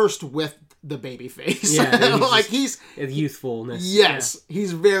 he's cursed with the baby face. Yeah. Like he's youthfulness. Yes. Yeah.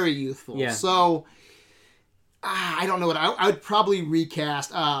 He's very youthful. Yeah. So I don't know what I would probably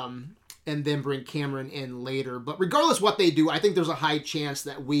recast, and then bring Cameron in later. But regardless what they do, I think there's a high chance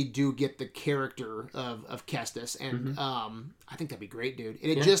that we do get the character of Kestis. And I think that'd be great, dude.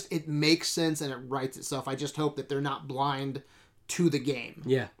 And it makes sense and it writes itself. I just hope that they're not blind to the game.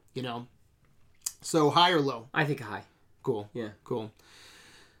 Yeah. You know? So high or low? I think high. Cool. Yeah. Cool.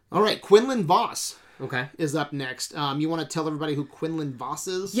 All right. Quinlan Vos. Okay. Is up next. You want to tell everybody who Quinlan Vos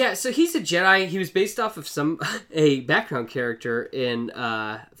is? Yeah, so he's a Jedi. He was based off of a background character in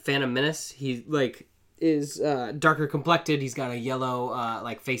Phantom Menace. He is darker complected. He's got a yellow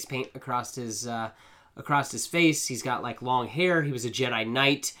face paint across his face. He's got long hair. He was a Jedi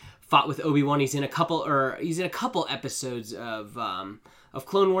Knight. Fought with Obi-Wan. He's in a couple episodes of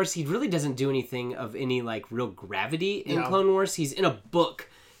Clone Wars. He really doesn't do anything of any real gravity in Clone Wars. He's in a book.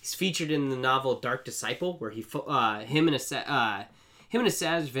 He's featured in the novel Dark Disciple, where him and Asajj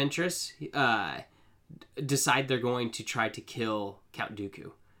Ventress decide they're going to try to kill Count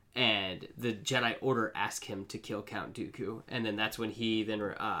Dooku, and the Jedi Order ask him to kill Count Dooku, and then that's when he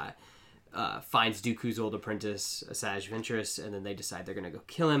finds Dooku's old apprentice Asajj Ventress, and then they decide they're going to go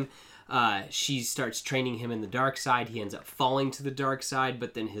kill him. She starts training him in the dark side. He ends up falling to the dark side,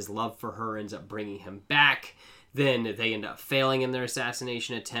 but then his love for her ends up bringing him back. Then they end up failing in their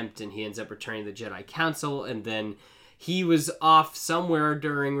assassination attempt, and he ends up returning to the Jedi Council, and then he was off somewhere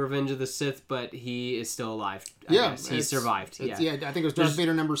during Revenge of the Sith, but he is still alive. I guess. He survived. I think it was Darth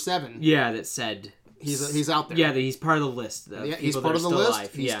Vader number 7. Yeah, that said... He's out there. Yeah, he's part of the list. He's part of the list.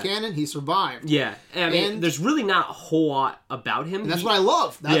 Alive. He's canon. He survived. Yeah. I mean, there's really not a whole lot about him. And that's what I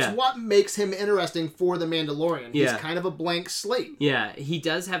love. That's what makes him interesting for The Mandalorian. He's kind of a blank slate. Yeah, he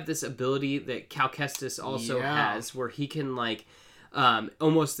does have this ability that Cal Kestis also has, where he can,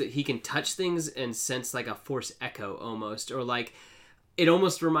 almost that he can touch things and sense, a Force echo, almost. Or, it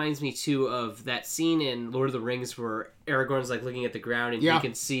almost reminds me too of that scene in Lord of the Rings where Aragorn's like looking at the ground and Yeah. he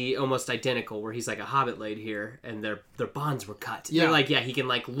can see almost identical where he's like, a hobbit laid here and their bonds were cut. Yeah. And, like, yeah, he can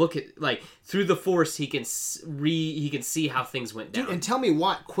like look at like through the Force, he can see how things went down. Dude, and tell me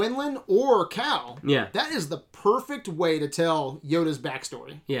what, Quinlan or Cal, Yeah. that is the perfect way to tell Yoda's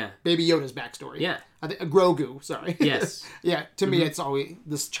backstory. Yeah. Baby Yoda's backstory. Yeah. I think Grogu, sorry. Yes. Yeah, to me it's always,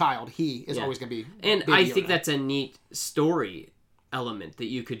 this child, he is Yeah. always going to be And Baby I think Yoda. that's a neat story element that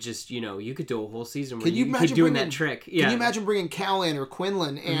you could just, you could do a whole season where Can you you imagine could doing bringing- that trick. Can Yeah. you imagine bringing Cal in or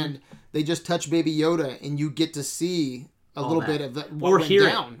Quinlan and they just touch Baby Yoda and you get to see a little that. bit of what Or went hear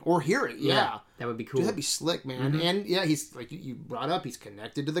it. down. Or hear it, yeah. That would be cool. Dude, that'd be slick, man. And yeah, he's like you brought up, he's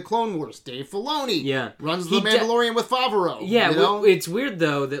connected to the Clone Wars. Dave Filoni, Yeah. runs He the Mandalorian with Favreau. Yeah, you know? it's weird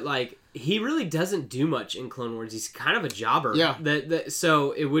though that like he really doesn't do much in Clone Wars. He's kind of a jobber. Yeah.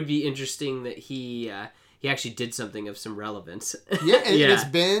 So it would be interesting that he actually did something of some relevance. yeah, and Yeah. it's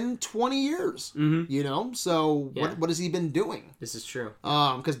been 20 years. Mm-hmm. You know, so Yeah. what has he been doing? This is true.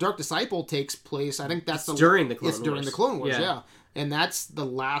 Because Dark Disciple takes place. I think that's during the Clone It's during Wars. the Clone Wars, Yeah. yeah. And that's the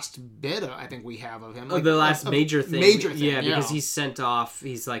last bit I think we have of him. Oh, the last major thing. Major thing, Yeah, because he's sent off.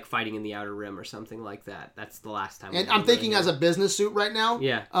 He's like fighting in the Outer Rim or something like that. That's the last time. And I'm thinking as a business suit right now.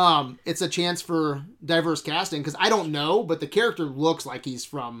 Yeah. It's a chance for diverse casting because I don't know, but the character looks like he's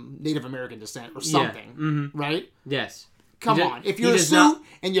from Native American descent or something, Mhm. right? Yes. Come He on, if he you're a does suit not-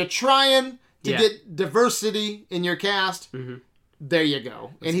 and you're trying to Yeah. get diversity in your cast, Mhm. there you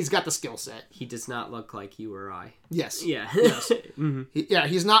go. And he's got the skill set. He does not look like you or I. Yes. Yeah. Yes. Mhm.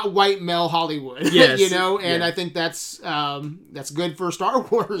 He's not white male Hollywood. Yes. You know, and Yeah. I think that's good for Star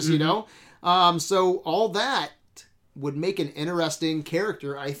Wars. You know, so all that would make an interesting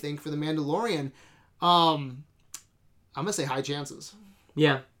character, I think, for the Mandalorian. I'm gonna say high chances.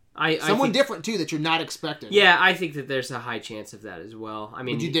 Yeah. I Someone think, different too that you're not expecting. Yeah, I think that there's a high chance of that as well. I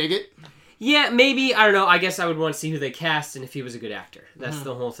mean, Would you dig it? yeah, maybe. I don't know. I guess I would want to see who they cast and if he was a good actor. That's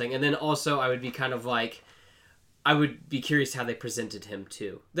the whole thing. And then also, I would be kind of like, I would be curious how they presented him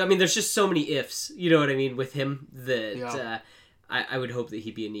too. I mean, there's just so many ifs. You know what I mean with him that Yeah. I would hope that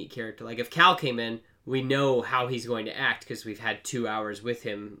he'd be a neat character. Like if Cal came in, we know how he's going to act because we've had 2 hours with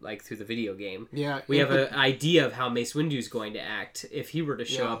him, like through the video game. Yeah. We have an idea of how Mace Windu's going to act if he were to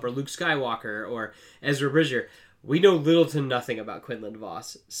show Yeah. up, or Luke Skywalker, or Ezra Bridger. We know little to nothing about Quinlan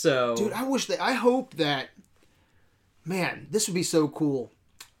Vos. So, Dude, I hope that, man, this would be so cool.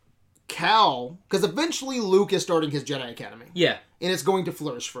 Cal, because eventually Luke is starting his Jedi Academy. yeah, And it's going to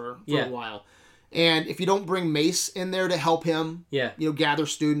flourish for Yeah. a while. And if you don't bring Mace in there to help him, yeah, gather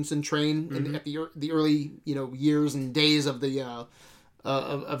students and train Mm-hmm. at the early, years and days of the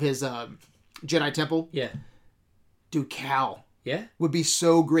of his Jedi Temple, yeah, dude, Cal yeah. would be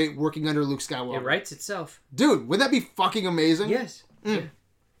so great working under Luke Skywalker. It writes itself. Dude, wouldn't that be fucking amazing? Yes.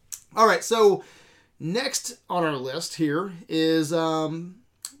 All right, so next on our list here is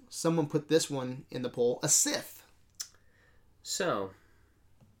someone put this one in the poll, a Sith. So,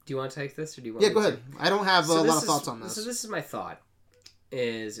 do you want to take this, or do you want? Yeah, me go to? ahead. I don't have a So lot of thoughts on this. So this is my thought,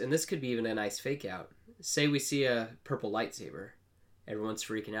 and this could be even a nice fake out. Say we see a purple lightsaber, everyone's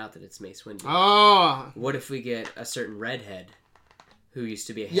freaking out that it's Mace Windu. Oh, What if we get a certain redhead, who used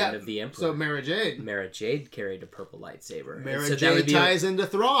to be a hand yeah. of the Emperor? So Mara Jade. Mara Jade carried a purple lightsaber. And Mara so that Jade would be ties into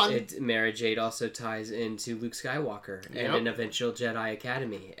Thrawn. Mara Jade also ties into Luke Skywalker and Yep. an eventual Jedi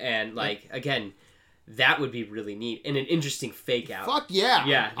Academy. And, like, again, that would be really neat. And an interesting fake out. Fuck yeah.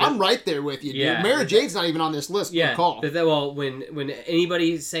 Yeah. I'm right there with you, dude. Yeah. Mara Jade's not even on this list. Yeah. Call. Well, when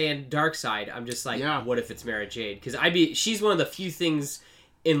anybody's saying dark side, I'm just like, Yeah. what if it's Mara Jade? Because she's one of the few things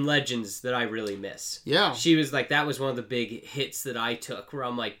in Legends that I really miss. Yeah. She was like, that was one of the big hits that I took where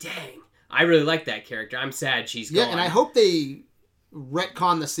I'm like, dang, I really like that character. I'm sad she's Yeah, gone. and I hope they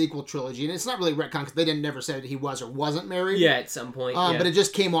retcon the sequel trilogy. And it's not really retcon because they didn't never say that he was or wasn't married. Yeah, at some point. Yeah. But it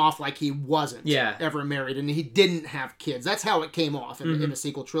just came off like he wasn't Yeah. ever married and he didn't have kids. That's how it came off in the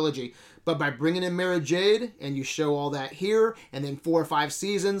sequel trilogy. But by bringing in Mara Jade and you show all that here, and then 4 or 5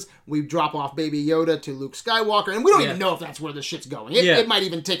 seasons, we drop off Baby Yoda to Luke Skywalker, and we don't Yeah. even know if that's where the shit's going. It, Yeah. it might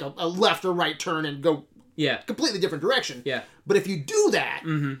even take a left or right turn and go yeah. completely different direction. Yeah. But if you do that,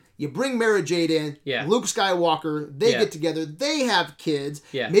 you bring Mara Jade in, Yeah. Luke Skywalker, they Yeah. get together, they have kids.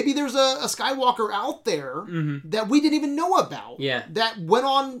 Yeah. Maybe there's a Skywalker out there that we didn't even know about. Yeah. That went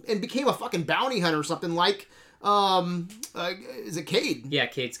on and became a fucking bounty hunter or something like, is it Cade? Yeah,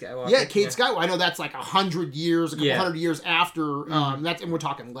 Cade Skywalker. Yeah, Cade Skywalker. I know that's like 100 years, a couple Yeah. hundred years after, that's, and we're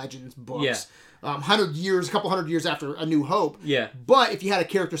talking Legends books. Yeah. 100 years, a couple hundred years after A New Hope. Yeah. But if you had a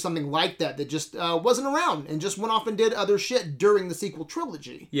character something like that that just wasn't around and just went off and did other shit during the sequel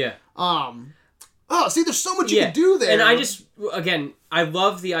trilogy, Yeah. Oh, see, there's so much you can do there. And I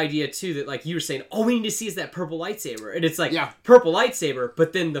love the idea too that like you were saying, all we need to see is that purple lightsaber, and it's like purple lightsaber.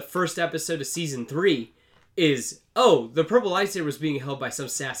 But then the first episode of season 3 is the purple lightsaber was being held by some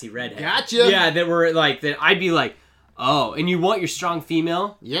sassy redhead. Gotcha. Yeah, that were like that. I'd be like, oh, and you want your strong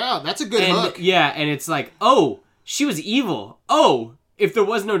female? Yeah, that's a good hook. Yeah, and it's like, oh, she was evil. Oh, if there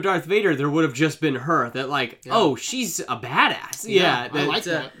was no Darth Vader, there would have just been her. That like, oh, she's a badass. Yeah, I like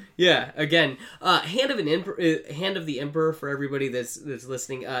that. Yeah, again, Hand of the Emperor for everybody that's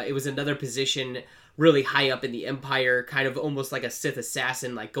listening. It was another position really high up in the Empire, kind of almost like a Sith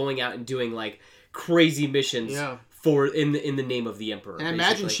assassin, like going out and doing like crazy missions for in the name of the Emperor. And I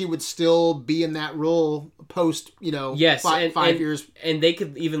imagine she would still be in that role post, five years. And they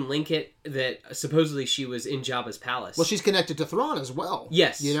could even link it that supposedly she was in Jabba's palace. Well, she's connected to Thrawn as well.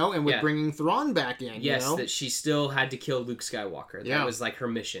 Yes. And with bringing Thrawn back in. Yes, that she still had to kill Luke Skywalker. That was like her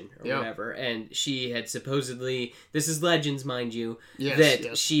mission or whatever. And she had supposedly, this is legends, mind you,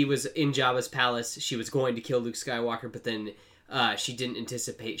 she was in Jabba's palace. She was going to kill Luke Skywalker, but then she didn't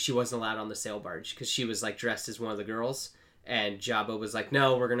anticipate, she wasn't allowed on the sail barge because she was like dressed as one of the girls, and Jabba was like,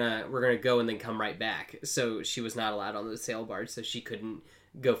 no, we're gonna go and then come right back. So she was not allowed on the sail barge, so she couldn't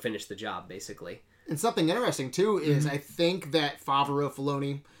go finish the job basically. And something interesting too is I think that Favreau,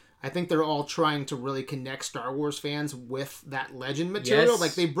 Filoni, I think they're all trying to really connect Star Wars fans with that legend material.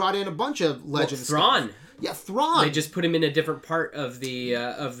 Like they brought in a bunch of legend Thrawn. stuff. Yeah, Thrawn. They just put him in a different part of the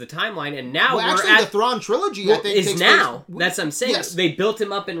timeline, and now the Thrawn trilogy I think is now. Place, that's what I'm saying. Yes. They built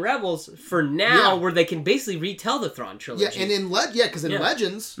him up in Rebels for now, where they can basically retell the Thrawn trilogy. Yeah, and in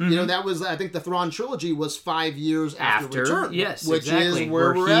Legends, that was, I think the Thrawn trilogy was 5 years after Return. Yes, which exactly. is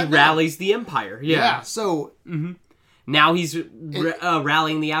where he rallies the Empire. Yeah, so. Now he's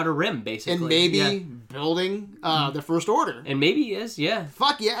rallying the Outer Rim, basically. And maybe building the First Order. And maybe he is, yeah.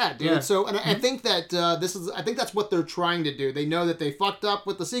 Fuck yeah, dude. Yeah. So, and I think that I think that's what they're trying to do. They know that they fucked up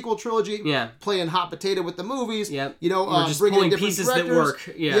with the sequel trilogy. Yeah. Playing hot potato with the movies. Yep. Just bringing in pieces directors that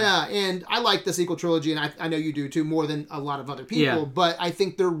work. Yeah. Yeah, and I like the sequel trilogy, and I know you do too, more than a lot of other people. Yeah. But I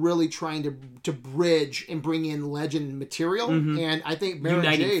think they're really trying to bridge and bring in legend material. Mm-hmm. And I think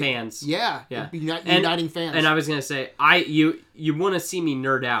uniting fans. Yeah. Uniting fans. And I was gonna say, you want to see me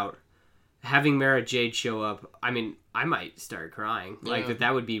nerd out. Having Mara Jade show up, I mean, I might start crying. Like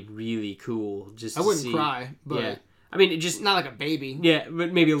that would be really cool. Just I wouldn't cry, but yeah. I mean, it just not like a baby. Yeah,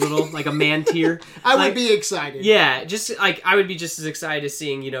 but maybe a little, like a man tear. I would be excited. Yeah, just like I would be just as excited as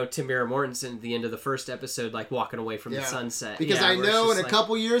seeing Tamara Mortensen at the end of the first episode, like walking away from the sunset. Because I know in a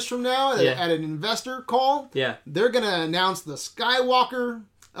couple years from now, at an investor call, they're gonna announce the Skywalker.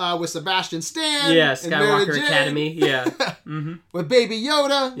 With Sebastian Stan. Yeah, Skywalker Academy. Yeah. Mm-hmm. With Baby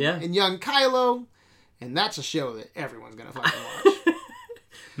Yoda. Yeah. And young Kylo. And that's a show that everyone's going to fucking watch.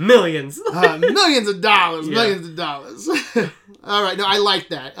 Millions. Millions of dollars. Yeah. Millions of dollars. All right. No, I like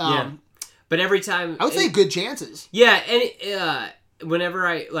that. But every time... I would say good chances. Yeah. And whenever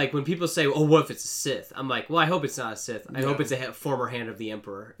when people say, oh, what if it's a Sith? I'm like, well, I hope it's not a Sith. I hope it's a former hand of the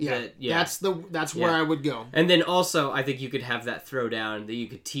Emperor. Yeah. That's where I would go. And then also, I think you could have that throwdown that you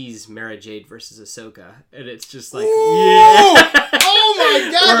could tease Mara Jade versus Ahsoka. And it's just like, Oh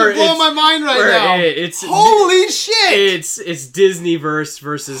my god, you're blowing my mind right now. Holy shit! It's Disney-verse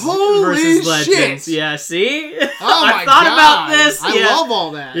versus Legends. Shit. Yeah, see? I thought about this. I love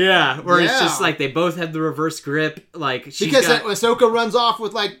all that. Yeah, where it's just like they both have the reverse grip. Like Ahsoka runs off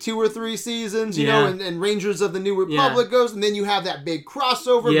with like 2 or 3 seasons, you know, and Rangers of the New Republic goes, and then you have that big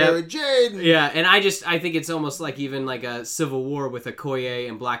crossover, Mara Jade. And I think it's almost like even like a Civil War with Okoye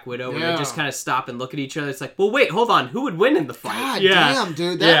and Black Widow, where they just kind of stop and look at each other. It's like, well, wait, hold on, who would win in the fight? God damn,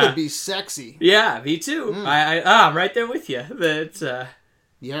 dude, that would be sexy. Yeah, me too. I'm right there with you. That.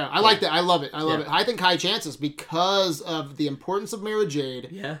 Yeah, I like that. I love it. It. I think high chances because of the importance of Mara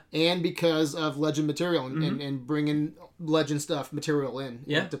Jade and because of legend material and bringing legend stuff material in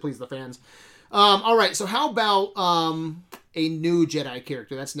to please the fans. All right, so how about a new Jedi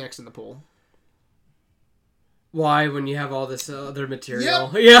character? That's next in the poll. Why, when you have all this other material?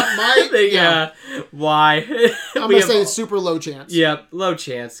 Yep. Why? I'm going to say it's super low chance. Yep, low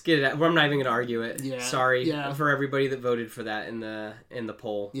chance. Get it out. I'm not even going to argue it. Yeah. Sorry for everybody that voted for that in the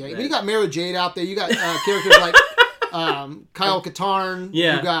poll. Yeah, you got Mara Jade out there. You got characters like Kyle Katarn.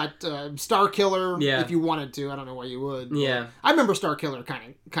 Yeah. You got Star Killer. Yeah. If you wanted to. I don't know why you would. Yeah. I remember Star Killer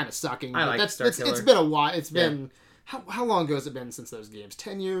kind of sucking. I like Star Killer. It's been a while. It's been... How long ago has it been since those games?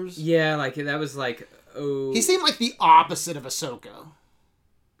 10 years? Yeah, like that was like... Oh. He seemed like the opposite of Ahsoka.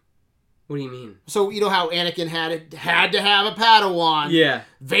 What do you mean? So, you know how Anakin had to have a Padawan. Yeah.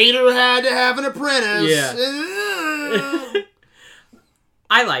 Vader had to have an apprentice. Yeah.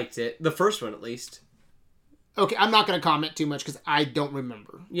 I liked it. The first one, at least. Okay, I'm not going to comment too much because I don't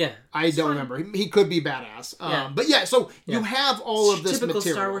remember. Yeah. I don't remember. He could be badass. Yeah. But yeah, so you have all of this Typical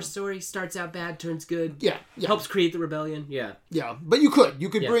material. Star Wars story. Starts out bad, turns good. Yeah. Helps create the rebellion. Yeah. Yeah, but you could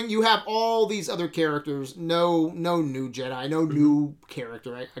bring. You have all these other characters. No new Jedi. No new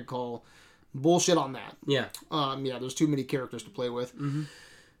character. I'd call bullshit on that. Yeah. Yeah. There's too many characters to play with. Mm-hmm.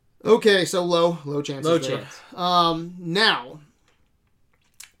 Okay, so low chances. Low there. chance. Now,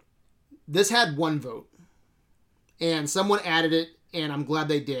 this had one vote, and someone added it, and I'm glad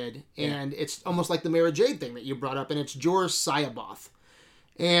they did. And it's almost like the Mara Jade thing that you brought up, and it's Joruus C'baoth.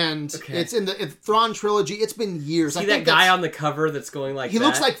 And it's in the Thrawn trilogy. It's been years. See that guy on the cover that's going like he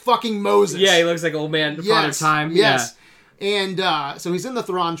looks like fucking Moses. Yeah, he looks like old man Father Time. Yes. Yeah. And so he's in the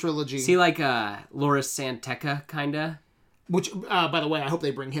Thrawn trilogy. See, like Loras Santeca, kind of? Which, by the way, I hope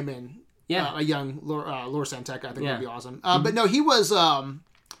they bring him in. Yeah. A young Loras Santeca. I think that'd be awesome. But no, he was...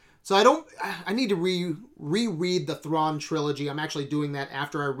 so I need to reread the Thrawn trilogy. I'm actually doing that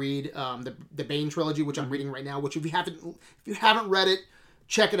after I read the Bane trilogy, which I'm reading right now, which if you haven't read it,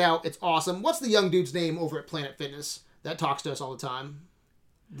 check it out. It's awesome. What's the young dude's name over at Planet Fitness that talks to us all the time?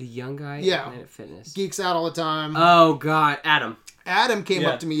 The young guy at Planet Fitness. Geeks out all the time. Oh, God. Adam. Adam came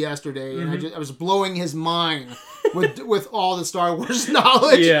up to me yesterday, and I was blowing his mind with all the Star Wars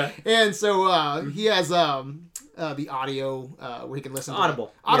knowledge. Yeah. And so he has the audio where he can listen Audible.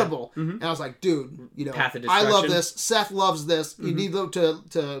 to Audible. Yeah. And I was like, dude, Path of I love Destruction. this. Seth loves this. You need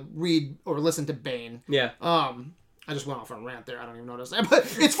to read or listen to Bane. Yeah. I just went off on a rant there. I don't even know what I said, but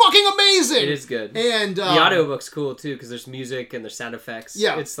it's fucking amazing. It is good. And the audiobook's cool too because there's music and there's sound effects.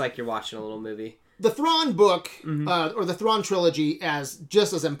 Yeah. It's like you're watching a little movie. The Thrawn book, or the Thrawn trilogy, as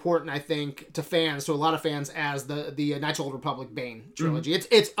just as important, I think, to a lot of fans, as the Knights of the Old Republic Bane trilogy.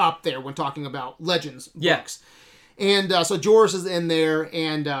 It's up there when talking about Legends books. And so Joruus is in there,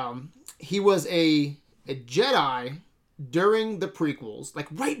 and he was a Jedi during the prequels, like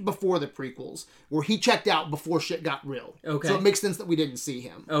right before the prequels, where he checked out before shit got real. Okay. So it makes sense that we didn't see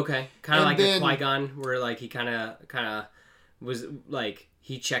him. Okay. Kind of like then, a Qui-Gon, where like he kind of was like...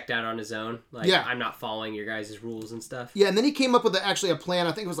 He checked out on his own. Like, I'm not following your guys' rules and stuff. Yeah, and then he came up with actually a plan.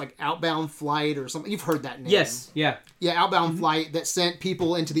 I think it was like Outbound Flight or something. You've heard that name. Yes. Yeah. Yeah, Outbound Flight that sent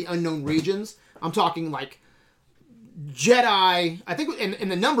people into the unknown regions. I'm talking like Jedi. I think,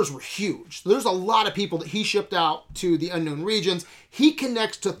 and the numbers were huge. So there's a lot of people that he shipped out to the unknown regions. He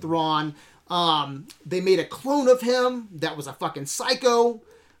connects to Thrawn. They made a clone of him that was a fucking psycho.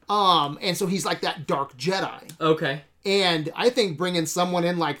 And so he's like that dark Jedi. Okay. And I think bringing someone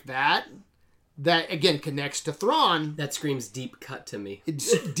in like that again connects to Thrawn. That screams deep cut to me.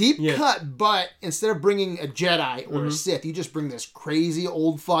 It's deep cut, but instead of bringing a Jedi or a Sith, you just bring this crazy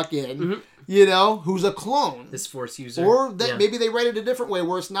old fuck in, who's a clone. This Force user. Or that maybe they write it a different way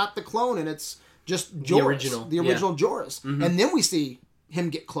where it's not the clone and it's just Joruus. The original Joruus. And then we see him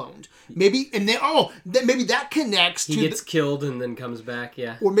get cloned. Maybe, and then, maybe that connects to... He gets killed and then comes back,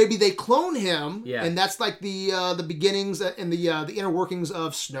 Or maybe they clone him, and that's like the beginnings and the inner workings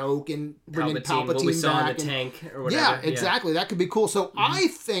of Snoke and bringing Palpatine what we saw back. in the tank or whatever. Yeah, exactly. That could be cool. So I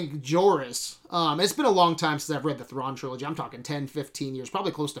think Joruus... it's been a long time since I've read the Thrawn trilogy. I'm talking 10, 15 years,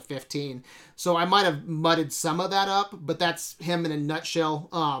 probably close to 15. So I might have mudded some of that up, but that's him in a nutshell.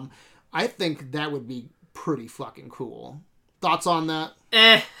 I think that would be pretty fucking cool. Thoughts on that?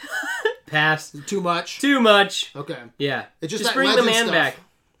 Pass. Too much? Too much. Okay. Yeah. It's just bring the man stuff. Back.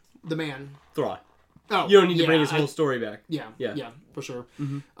 The man. Thrawn. Oh, you don't need to bring his whole story back. Yeah, for sure.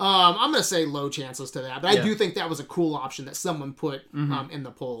 I'm going to say low chances to that, but I do think that was a cool option that someone put in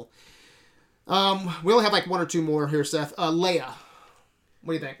the poll. We only have like one or two more here, Seth. Leia.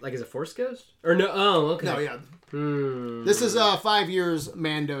 What do you think? Like as a Force ghost? Or no? Oh, okay. No, yeah. This is 5 years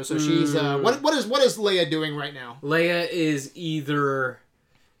Mando, so she's what is Leia doing right now? Leia is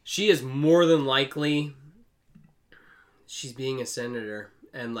she is more than likely she's being a senator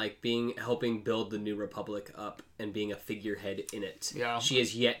and like helping build the New Republic up and being a figurehead in it. Yeah. She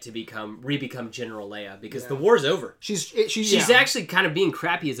has yet to become General Leia because the war's over. She's actually kind of being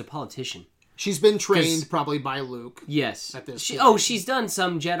crappy as a politician. She's been trained probably by Luke. Yes. At this she's done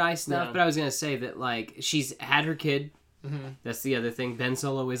some Jedi stuff, but I was going to say that, like, she's had her kid. That's the other thing. Ben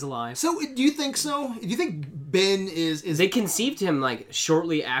Solo is alive. So, do you think so? Do you think Ben is... They conceived him, like,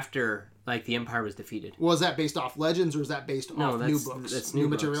 shortly after, like, the Empire was defeated. Was that based off Legends, or is that based off new books? That's new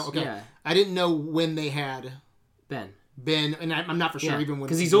material? Books. Okay. Yeah. I didn't know when they had... Ben, and I'm not for sure even when...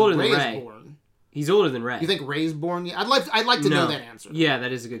 Because he's older than Rey. Born. He's older than Rey. You think Rey's born yet? I'd like to know that answer. Yeah,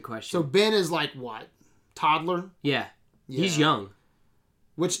 that is a good question. So Ben is like what? Toddler? Yeah. He's young.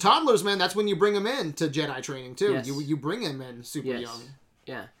 Which toddlers, man, that's when you bring them in to Jedi training too. Yes. You bring them in super young.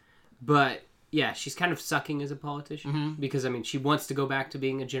 Yeah. But, yeah, she's kind of sucking as a politician. Because, I mean, she wants to go back to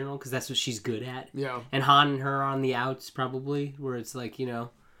being a general because that's what she's good at. Yeah. And Han and her are on the outs, probably, where it's like, you know,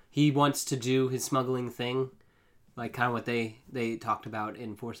 he wants to do his smuggling thing. Like, kind of what they talked about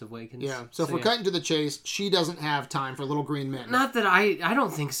in Force Awakens. Yeah. So if we're cutting to the chase, she doesn't have time for little green men. Not that I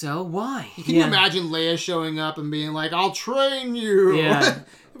don't think so. Why? Can you imagine Leia showing up and being like, I'll train you? Yeah.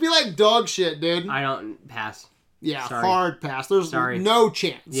 It'd be like dog shit, dude. I don't pass. Yeah, Sorry. hard pass. There's no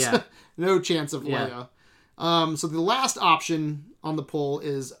chance. Yeah. No chance of Leia. So the last option on the poll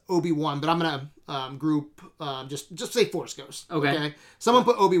is Obi-Wan, but I'm going to group, just say Force Ghost. Okay. Someone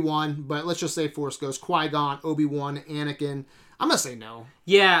put Obi-Wan, but let's just say Force Ghost. Qui-Gon, Obi-Wan, Anakin. I'm going to say no.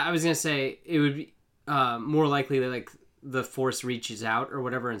 Yeah, I was going to say it would be more likely that like the Force reaches out or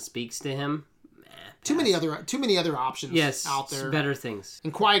whatever and speaks to him. Too many other options out there. Better things.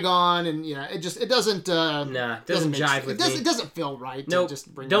 And Qui-Gon, and it doesn't. It doesn't jive with me. It doesn't feel right. Nope. To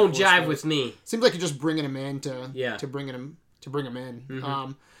just bring Don't jive with me. Seems like you're just bringing him in to bring him in.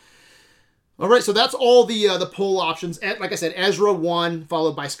 Mm-hmm. All right, so that's all the poll options. Like I said, Ezra won,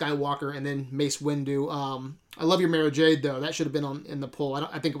 followed by Skywalker, and then Mace Windu. I love your Mara Jade though. That should have been in the poll.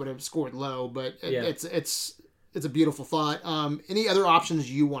 I think it would have scored low, but it's a beautiful thought. Any other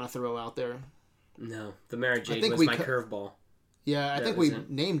options you want to throw out there? No, the Mara Jade was my curveball. Yeah, I think we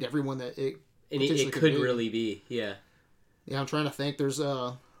named everyone that it could really be. Yeah. Yeah, I'm trying to think. There's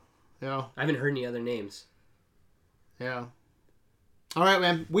I haven't heard any other names. Yeah. All right,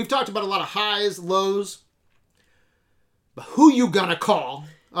 man. We've talked about a lot of highs, lows. But who you gonna call?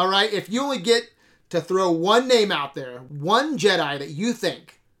 All right? If you only get to throw one name out there, one Jedi that you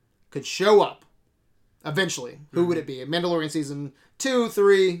think could show up eventually, who would it be? Mandalorian season 2,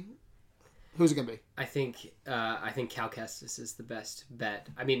 3? Who's it gonna be? I think Cal Kestis is the best bet.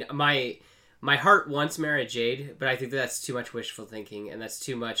 I mean, my heart wants Mara Jade, but I think that's too much wishful thinking, and that's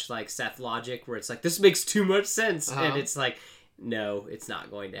too much like Seth logic, where it's like this makes too much sense, and it's like, no, it's not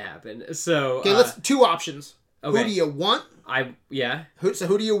going to happen. So okay, let's 2 options. Okay. Who do you want?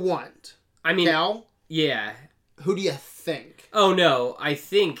 Who do you want? I mean, Cal. Yeah. Who do you think? Oh no, I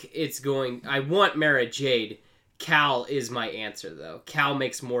think I want Mara Jade. Cal is my answer, though. Cal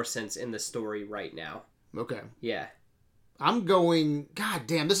makes more sense in the story right now. Okay. Yeah. I'm going. God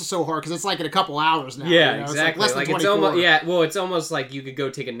damn, this is so hard because it's like in a couple hours now. Yeah, It's exactly. like less than 24. It's almost like you could go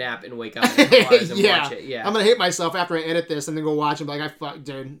take a nap and wake up in a couple hours and watch it. Yeah. I'm gonna hate myself after I edit this and then go watch and be like, I fucked,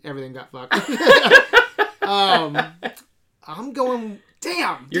 dude. Everything got fucked. I'm going.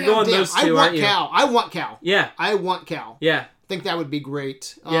 Damn. You're going those two, aren't you? I want Cal. Yeah. I want Cal. Yeah. I think that would be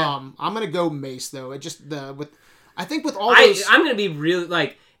great. Yeah. I'm gonna go Mace though. I think with all those, I'm gonna be really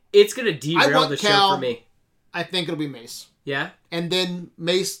like it's gonna derail the show for me. I think it'll be Mace. Yeah. And then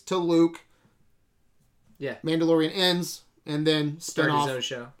Mace to Luke. Yeah. Mandalorian ends, and then Start his own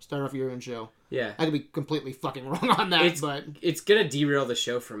show. Start off your own show. Yeah. I could be completely fucking wrong on that, but it's gonna derail the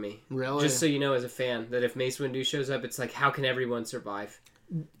show for me. Really? Just so you know, as a fan, that if Mace Windu shows up, it's like, how can everyone survive?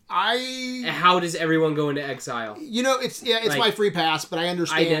 How does everyone go into exile? It's like, my free pass, but I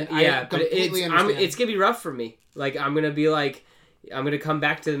understand. I completely understand. It's gonna be rough for me. Like, I'm gonna come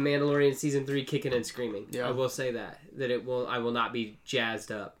back to the Mandalorian season 3 kicking and screaming. Yeah. I will say that I will not be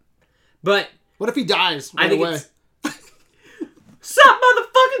jazzed up. But what if he dies right away? Some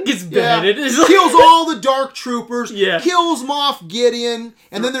motherfucker gets beheaded. Yeah. Kills all the dark troopers. Yeah. Kills Moff Gideon,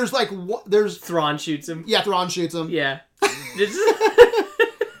 and then there's Thrawn shoots him. Yeah, Thrawn shoots him. Yeah.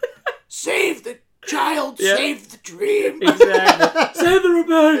 Save the child. Yeah. Save the dream. Exactly. Save the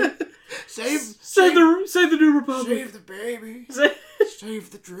rebellion. Save the New Republic. Save the baby.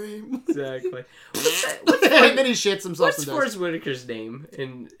 Save the dream. Exactly. And then he shits himself. What's Forrest Whitaker's name?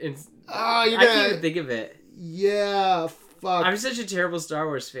 I can't even think of it. Yeah, fuck. I'm such a terrible Star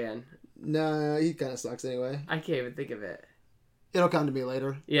Wars fan. No, he kind of sucks anyway. I can't even think of it. It'll come to me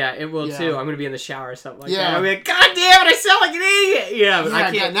later. Yeah, it will too. I'm going to be in the shower or something like that. I'll be like, God damn it, I sound like an idiot. Yeah, but I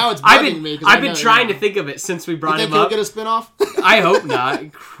can't. Now it's bugging me. I've been trying to think of it since we brought him up. Think he'll get a spinoff? I hope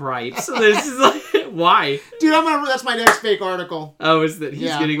not. Cripes. This is like, why? Dude, that's my next fake article. Oh, is that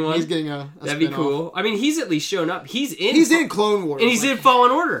he's getting one? He's getting a That'd spin-off. be cool. I mean, he's at least shown up. He's in Clone Wars. And he's in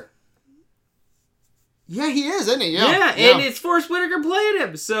Fallen Order. Yeah, he is, isn't he? Yeah, and it's Forrest Whitaker playing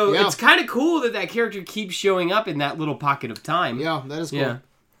him. So it's kind of cool that character keeps showing up in that little pocket of time. Yeah, that is cool. Yeah.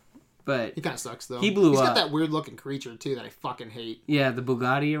 But he kind of sucks, though. He blew up. He's got that weird-looking creature, too, that I fucking hate. Yeah, the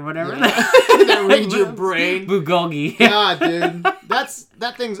Bugatti or whatever. Yeah. That reads your brain. Bugolgi. God, dude.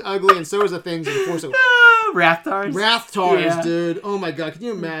 That thing's ugly, and so is the things in Force Awakens. Rathtars, dude. Oh, my God. Can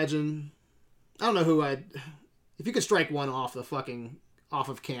you imagine? I don't know who I'd... If you could strike one off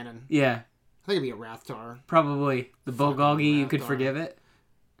of canon. Yeah. I think it'd be a Rathtar. Probably. The Bulgogi, you could forgive it.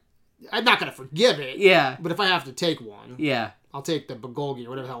 I'm not gonna forgive it. Yeah. But if I have to take one, Yeah. I'll take the Bulgogi or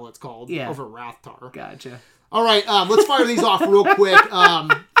whatever the hell it's called over Rathtar. Gotcha. All right, let's fire these off real quick.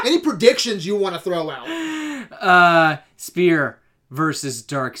 Any predictions you want to throw out? Spear versus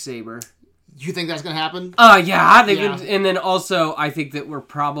Darksaber. You think that's gonna happen? Yeah. And then also, I think that we're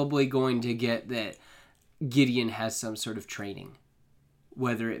probably going to get that Gideon has some sort of training.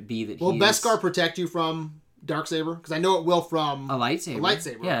 Whether it be that will Beskar protect you from Darksaber? Because I know it will from a lightsaber. A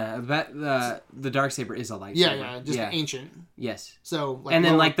lightsaber. Yeah, the Darksaber is a lightsaber. Yeah, just ancient. Yes. So, and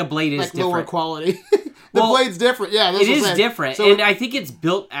then the blade is different. Lower quality. Blade's different. Yeah, that's it is different, so, and I think it's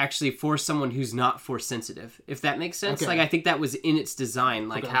built actually for someone who's not force sensitive. If that makes sense. Okay. I think that was in its design,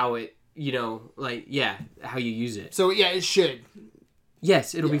 how it, how you use it. So it should.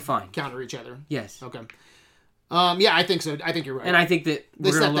 Yes, it'll be fine. Counter each other. Yes. Okay. I think so. I think you're right. And I think that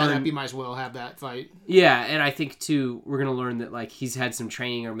they set that up. You might as well have that fight. Yeah, and I think too we're gonna learn that he's had some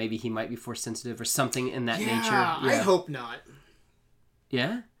training, or maybe he might be force sensitive or something in that nature. Yeah, I hope not.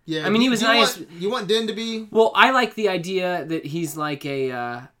 Yeah. Yeah. I mean, he was nice. You want Din to be? Well, I like the idea that he's like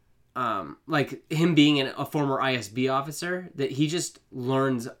a. Like him being a former ISB officer, that he just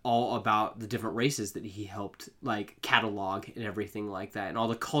learns all about the different races that he helped catalog and everything like that, and all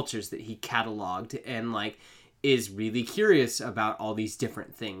the cultures that he cataloged, and is really curious about all these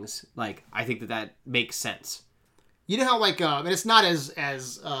different things. I think that makes sense. You know how and it's not as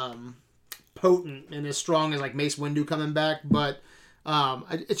potent and as strong as Mace Windu coming back, but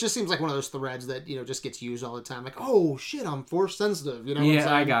it just seems like one of those threads that just gets used all the time. Oh shit, I'm force sensitive. You know?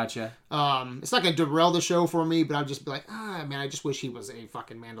 Yeah, I gotcha. It's not gonna derail the show for me, but I'll just be man, I just wish he was a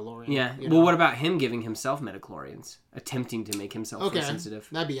fucking Mandalorian. Yeah. Well, what about him giving himself midichlorians, attempting to make himself force sensitive?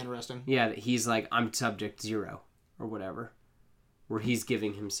 That'd be interesting. Yeah, that he's I'm subject 0 or whatever, where he's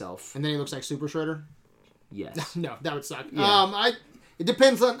giving himself. And then he looks like Super Shredder. Yes. No, that would suck. Yeah. It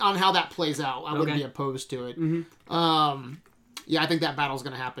depends on how that plays out. I wouldn't be opposed to it. Mm-hmm. Yeah, I think that battle's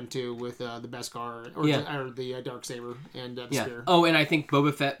going to happen too with the Beskar or the Darksaber and the Spear. Oh, and I think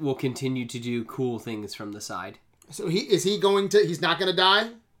Boba Fett will continue to do cool things from the side. So he's not going to die?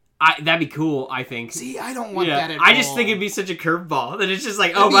 That'd be cool, I think. See, I don't want that at all. I just think it'd be such a curveball that it's just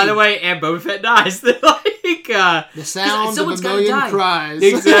by the way, and Boba Fett dies. The sound of a million cries.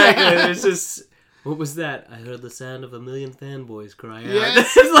 Exactly. It's just, what was that? I heard the sound of a million fanboys cry out.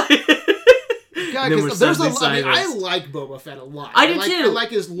 Yes. God, I like Boba Fett a lot. I do too. I like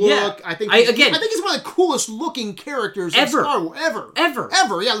his look. Yeah. I think he's one of the coolest looking characters in Star Wars ever.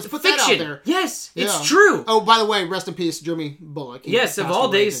 Yeah, let's put that out there. Yes, it's true. Oh, by the way, rest in peace, Jeremy Bullock. Yes, of all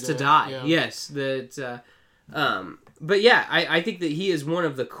days to die. Yeah. Yes, that. But yeah, I think that he is one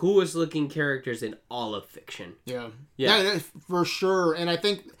of the coolest looking characters in all of fiction. Yeah, for sure. And I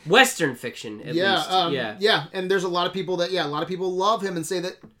think Western fiction, at least. Yeah. And there's a lot of people a lot of people love him and say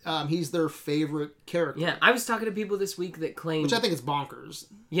that he's their favorite character. Yeah, I was talking to people this week that claim, which I think is bonkers.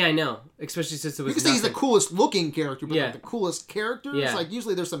 Yeah, I know, especially since it was. You can say he's the coolest looking character, but the coolest characters, yeah.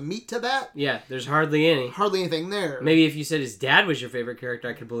 Usually there's some meat to that. Yeah, there's hardly anything there. Maybe if you said his dad was your favorite character,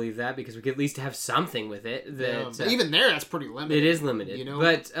 I could believe that, because we could at least have something with it. That even there, that's pretty limited. It is limited,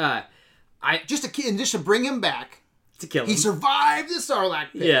 but just to bring him back. To kill him. He survived the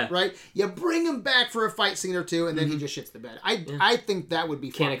Sarlacc pit, right? You bring him back for a fight scene or two, and then he just shits the bed. I think that would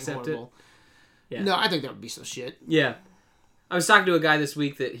be Can't accept horrible. It. Yeah. No, I think that would be so shit. Yeah. I was talking to a guy this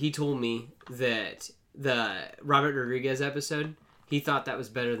week that he told me that the Robert Rodriguez episode, he thought that was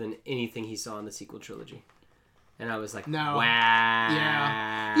better than anything he saw in the sequel trilogy. And I was like, no. Wow.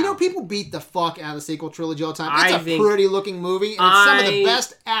 Yeah. People beat the fuck out of the sequel trilogy all the time. It's a pretty looking movie, and it's some of the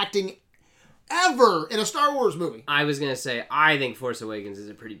best acting ever in a Star Wars movie. I was going to say, I think Force Awakens is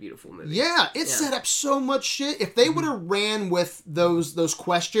a pretty beautiful movie. Yeah, it set up so much shit. If they would have ran with those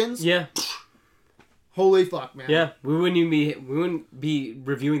questions... Yeah. Holy fuck, man. Yeah, we wouldn't be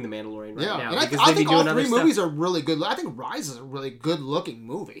reviewing The Mandalorian right now. And I think all three movies are really good. I think Rise is a really good looking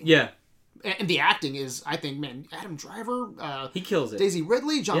movie. Yeah. And the acting is, I think, man, Adam Driver, he kills it. Daisy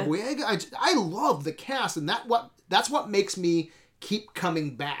Ridley, John Boyega. I love the cast, and that's what makes me keep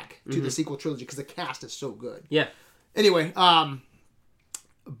coming back to the sequel trilogy, because the cast is so good. Yeah. Anyway,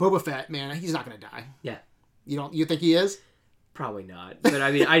 Boba Fett, man, he's not gonna die. Yeah. You think he is? Probably not. But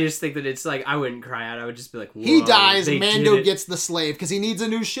I mean, I just think that it's I wouldn't cry out. I would just be like, whoa, he dies, Mando gets the slave, because he needs a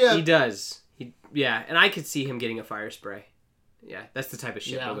new ship. He does. And I could see him getting a fire spray. Yeah, that's the type of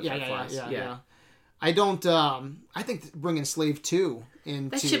ship Boba Fett flies. Yeah. I don't, I think bringing Slave 2 into...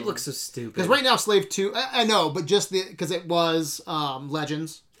 That ship looks so stupid. Because right now Slave 2, I know, but just because it was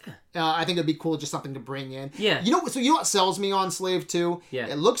Legends, I think it'd be cool, just something to bring in. Yeah. You know what sells me on Slave 2? Yeah.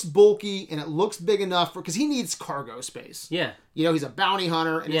 It looks bulky and it looks big enough because he needs cargo space. Yeah. You know, he's a bounty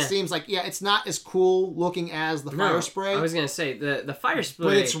hunter, and it seems like it's not as cool looking as the fire spray. I was gonna say the fire spray,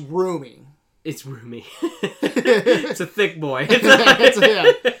 but it's roomy. It's roomy. It's a thick boy.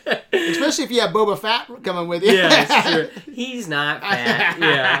 Especially if you have Boba Fett coming with you. Yeah, it's true. He's not fat.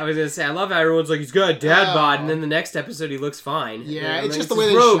 Yeah, I was gonna say, I love how everyone's like, he's got a dad bod, and then the next episode he looks fine. Yeah, it's it's just the his way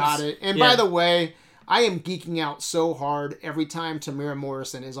they robes. shot it. And by the way, I am geeking out so hard every time Tamara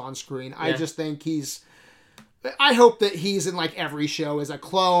Morrison is on screen. I just think I hope that he's in like every show as a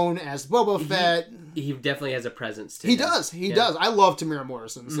clone, as Boba Fett. He definitely has a presence to He him. does. He does. I love Tamara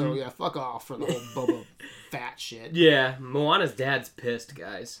Morrison. So yeah, fuck off for the whole Boba Fett shit. Yeah, Moana's dad's pissed,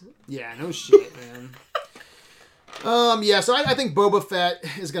 guys. Yeah, no shit, man. So I think Boba Fett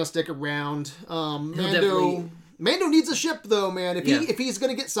is gonna stick around. Mando needs a ship though, man. If he's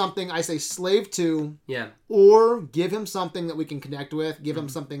gonna get something, I say Slave 2. Yeah. Or give him something that we can connect with. Give him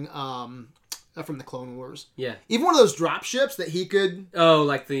something from the Clone Wars. Yeah. Even one of those drop ships that he could. Oh,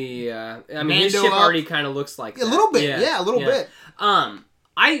 like the his ship already kind of looks like that. A little bit. Yeah, a little bit.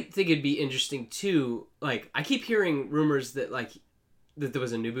 I think it'd be interesting too. Like, I keep hearing rumors that there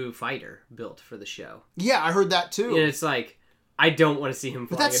was a Naboo fighter built for the show. Yeah, I heard that too. And it's like, I don't want to see him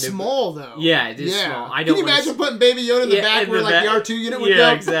flying. But that's small though. Yeah, it is small. I Can don't you imagine putting Baby Yoda in the back where like the R2 unit would go?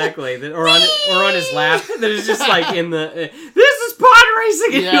 Yeah, exactly. Or on his lap. That is just like in the this is pod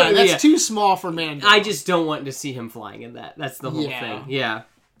racing. Yeah, that's too small for Mando. I just don't want to see him flying in that. That's the whole thing. Yeah.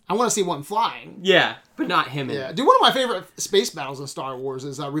 I want to see one flying. Yeah, but not him. Yeah, dude. One of my favorite space battles in Star Wars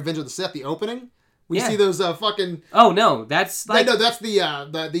is Revenge of the Sith, the opening. We see those fucking. Oh no, that's like no, that's the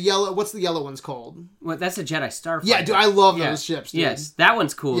yellow. What's the yellow one's called? What? That's a Jedi Starfighter. Yeah, dude, I love those ships. Dude. Yes, that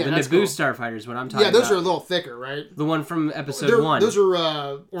one's cool. Yeah, the that's Naboo cool. Starfighter is what I'm talking about. Yeah, those are a little thicker, right? The one from episode 1. Those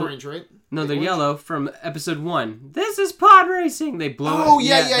are orange, right? No, they're yellow from episode 1. This is pod racing. They blow. Oh it.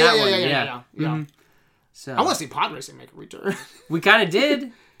 yeah. Mm-hmm. So I want to see pod racing make a return. We kind of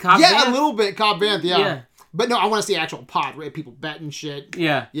did. Cobb yeah, Vanth. a little bit. Cobb Vanth, yeah. Yeah. But no, I want to see actual pod, right? People betting shit.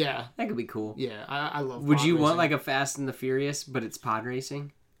 Yeah. Yeah. That could be cool. Yeah, I love Would pod you racing. want like a Fast and the Furious, but it's pod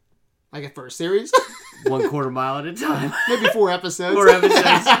racing? Like a first series? 1/4 mile at a time. Maybe 4 episodes. 4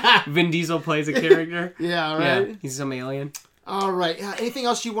 episodes. Vin Diesel plays a character. Yeah, right? Yeah, he's some alien. All right. Anything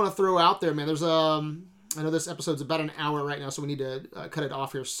else you want to throw out there, man? There's I know this episode's about an hour right now, so we need to cut it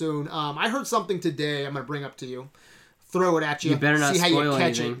off here soon. I heard something today I'm going to bring up to you. Throw it at you. You better not see how spoil you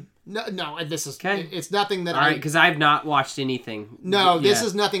catch anything. it. No, this is... Okay. It's nothing that All right, because I've not watched anything. No, this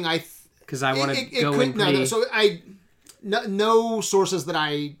is nothing I... Because I want to go could, in pretty... No, so no sources that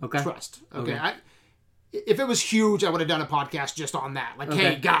I trust. Okay. If it was huge, I would have done a podcast just on that. Like,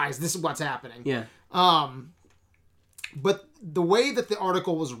 hey, guys, this is what's happening. Yeah. But the way that the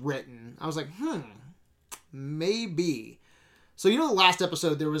article was written, I was like, maybe. So, you know, the last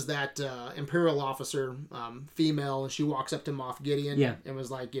episode, there was that Imperial officer, female, and she walks up to Moff Gideon and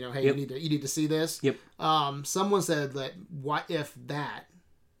was like, you know, hey, you need to see this. Yep. Someone said that, what if that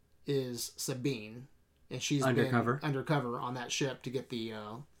is Sabine, and she's been undercover on that ship to get the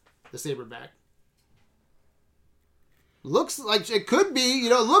saber back. Looks like it could be, you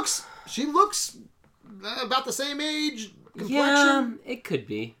know, she looks about the same age, complexion. Yeah, it could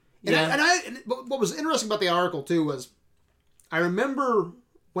be. Yeah. And what was interesting about the article too was, I remember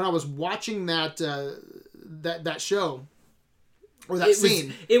when I was watching that show or that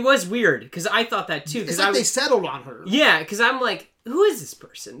scene. It was weird because I thought that too. It's like they settled on her. Yeah, because I'm like, who is this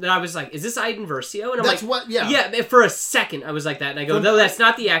person? That I was like, is this Iden Versio? And I'm like, yeah. For a second, I was like that, and I go, no, that's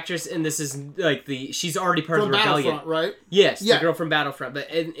not the actress, and this is like she's already part of the rebellion, Battlefront, right? Yes, the girl from Battlefront. But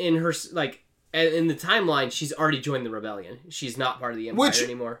in her in the timeline, she's already joined the rebellion. She's not part of the Empire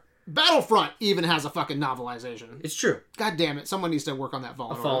anymore. Battlefront even has a fucking novelization. It's true. God damn it! Someone needs to work on that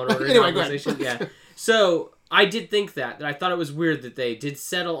Fallen Order. Anyway, go ahead. Yeah. So I did think that I thought it was weird that they did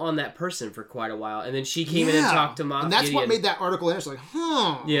settle on that person for quite a while, and then she came in and talked to Moff and that's Gideon. what made that article interesting.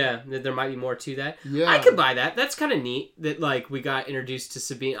 Like, Yeah, that there might be more to that. Yeah, I could buy that. That's kind of neat that like we got introduced to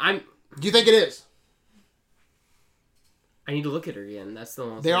Sabine. Do you think it is? I need to look at her again. That's the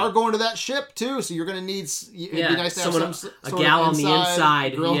one. They are going to that ship too, so you're going to need. It'd be nice to have a gal on the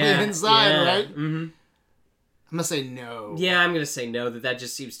inside, girl on the inside, right? Mm-hmm. I'm gonna say no. Yeah, I'm gonna say no. That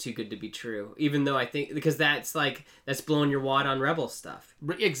just seems too good to be true. Even though I think because that's blowing your wad on Rebel stuff.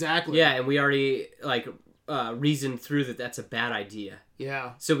 Exactly. Yeah, and we already reasoned through that that's a bad idea.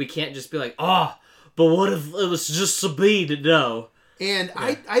 Yeah. So we can't just be like, but what if it was just Sabine? No. And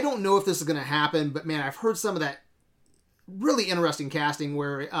I don't know if this is gonna happen, but man, I've heard some of that really interesting casting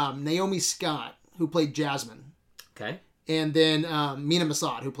where Naomi Scott, who played Jasmine. Okay. and then Mina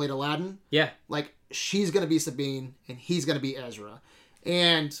Masad, who played Aladdin. Yeah. Like, she's going to be Sabine, and he's going to be Ezra.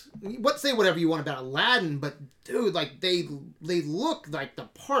 And say whatever you want about Aladdin, but dude, like they look like the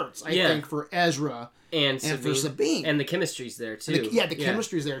parts. I think for Ezra and for Sabine, and the chemistry's there too. The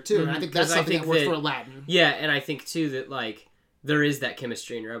chemistry's there too, and I think that's something that works for Aladdin. Yeah, and I think too that like there is that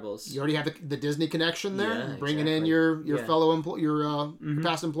chemistry in Rebels. You already have the Disney connection there, yeah, bringing in your fellow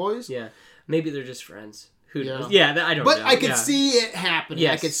past employees. Yeah, maybe they're just friends. Who knows? Yeah, I don't know. But I could see it happening.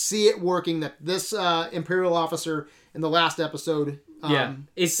 Yes. I could see it working. That this Imperial officer in the last episode.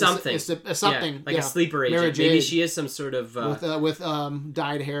 Is something. Is something. Like a sleeper agent. Mary Maybe Jade. she is some sort of... with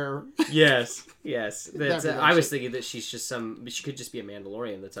dyed hair. Yes. That's, That'd be I was thinking that she's just she could just be a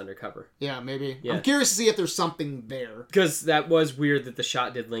Mandalorian that's undercover. Yeah, maybe. Yeah. I'm curious to see if there's something there. Because that was weird that the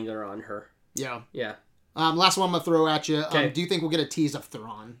shot did linger on her. Yeah. Yeah. Last one I'm going to throw at you. Okay. Do you think we'll get a tease of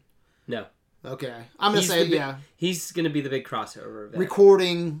Thrawn? No. Okay. I'm going to say, He's going to be the big crossover event.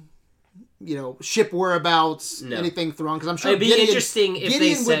 Recording... ship whereabouts, anything Thrawn, because I'm sure it'd be interesting if Gideon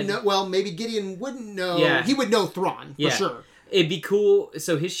they said, would know. Well, maybe Gideon wouldn't know. Yeah. He would know Thrawn for sure. It'd be cool.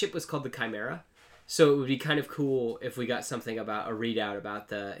 So his ship was called the Chimera. So it would be kind of cool if we got something about a readout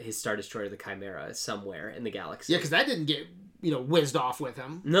about his Star Destroyer, the Chimera, somewhere in the galaxy. Yeah, because that didn't get whizzed off with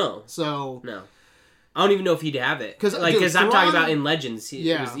him. No. So no. I don't even know if he'd have it. Because I'm talking about in Legends, he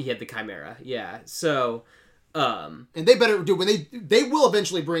had the Chimera. Yeah. So. And they better do when they will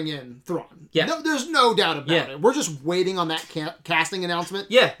eventually bring in Thrawn. Yeah, no, there's no doubt about it. We're just waiting on that casting announcement.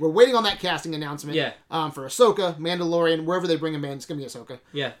 Yeah, we're waiting on that casting announcement. Yeah, for Ahsoka, Mandalorian, wherever they bring him in, it's gonna be Ahsoka.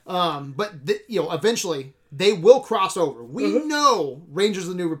 Yeah. But eventually they will cross over. We know Rangers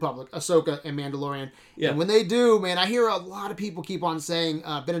of the New Republic, Ahsoka, and Mandalorian. Yeah. And when they do, man, I hear a lot of people keep on saying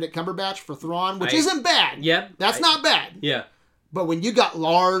Benedict Cumberbatch for Thrawn, which isn't bad. Yeah, that's not bad. Yeah. But when you got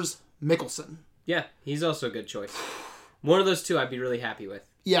Lars Mikkelsen. Yeah, he's also a good choice. One of those two I'd be really happy with.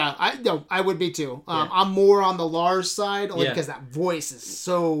 Yeah, I would be too. I'm more on the Lars side only because that voice is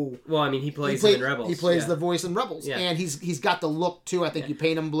so... Well, I mean, he plays him in Rebels. He plays the voice in Rebels. Yeah. And he's got the look too. I think you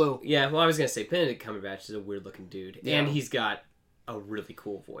paint him blue. Yeah, well, I was going to say, Benedict Cumberbatch is a weird-looking dude. Yeah. And he's got a really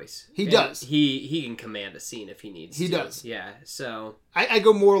cool voice. He does. He can command a scene if he needs to. He does. Yeah, so... I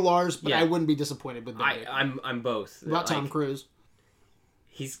go more Lars, but I wouldn't be disappointed with Benedict. I'm both. What about Tom Cruise?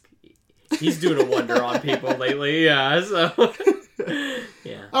 He's doing a wonder on people lately, yeah, so...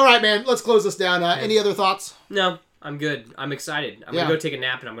 yeah. All right, man, let's close this down. Any other thoughts? No, I'm good. I'm excited. I'm going to go take a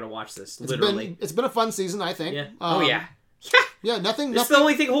nap and I'm going to watch this, literally. It's been a fun season, I think. Yeah. Oh, yeah. Yeah, nothing. It's the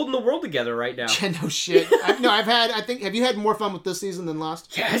only thing holding the world together right now. Yeah, no shit. Have you had more fun with this season than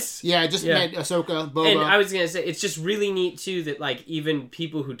last? Yes. Yeah, just made Ahsoka, Boba. And I was going to say, it's just really neat, too, that, like, even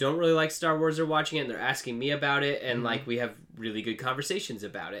people who don't really like Star Wars are watching it, and they're asking me about it, and, like, we have really good conversations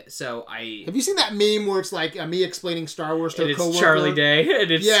about it. So Have you seen that meme where it's, like, me explaining Star Wars to a coworker? It's Charlie Day, and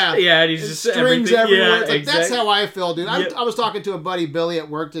it's... Yeah. Yeah, and he's just... Strings everywhere. Yeah, it's like, exactly. That's how I feel, dude. I was talking to a buddy, Billy, at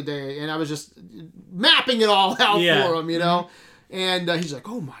work today, and I was just mapping it all out for him, you know? And he's like,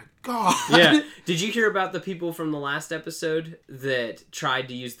 "Oh my god!" Yeah. Did you hear about the people from the last episode that tried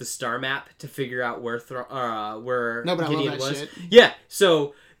to use the star map to figure out where Gideon was? Shit. Yeah.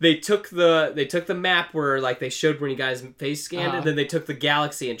 So they took the map where like they showed when you guys face scanned, and then they took the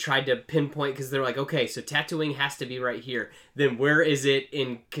galaxy and tried to pinpoint because they're like, okay, so Tatooine has to be right here. Then where is it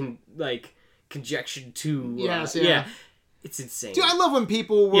in conjunction to? Yeah. It's insane. Dude, I love when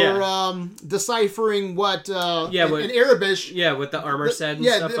people were deciphering what in Arabish. Yeah, what the armor said and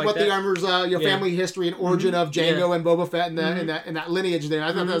stuff like that. What the armor's family history and origin of Jango and Boba Fett and that lineage there.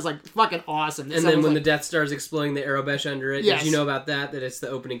 I thought that was like fucking awesome. And then when the Death Star's exploding the Arabesh under it, did you know about that? That it's the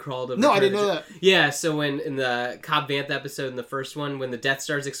opening crawl to... No, I didn't know that. Yeah, so when in the Cobb Vanth episode in the first one, when the Death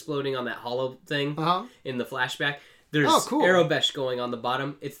Star's exploding on that hollow thing in the flashback... There's Arabesh going on the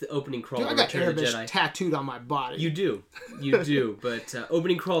bottom. It's the opening crawl to Return of the Jedi. Tattooed on my body. You do. But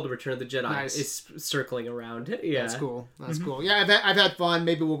opening crawl to Return of the Jedi is circling around. Yeah, that's cool. That's cool. Yeah, I've had fun.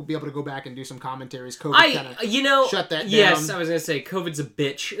 Maybe we'll be able to go back and do some commentaries. COVID kind of shut that down. Yes, I was gonna say COVID's a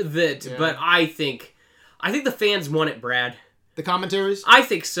bitch. But I think the fans want it, Brad. The commentaries? I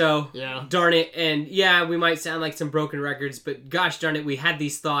think so. Yeah. Darn it. And yeah, we might sound like some broken records, but gosh darn it, we had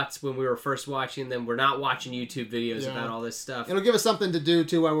these thoughts when we were first watching them. We're not watching YouTube videos about all this stuff. It'll give us something to do,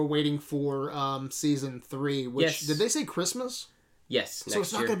 too, while we're waiting for season 3, which, did they say Christmas? Yes, so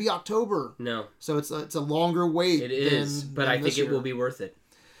it's not going to be October. No. So it's a longer wait. It is, but I think it will be worth it.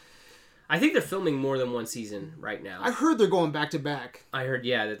 I think they're filming more than one season right now. I heard they're going back to back. I heard,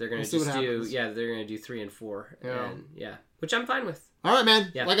 that they're going to do 3 and 4. Yeah. Which I'm fine with. All right,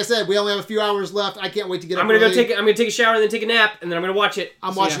 man. Yeah. Like I said, we only have a few hours left. I can't wait to get up I'm gonna early. go I'm gonna take a shower and then take a nap, and then I'm gonna watch it.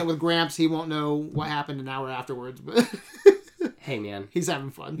 I'm watching it with Gramps. He won't know what happened an hour afterwards, but Hey, man. he's having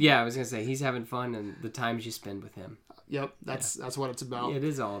fun. Yeah, I was gonna say he's having fun, and the times you spend with him. Yep, that's what it's about. It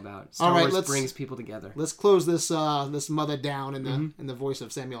is all about. Star All right, Wars let's- brings people together. Let's close this this mother down in the voice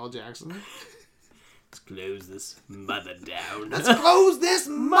of Samuel L. Jackson. Let's close this mother down. Let's close this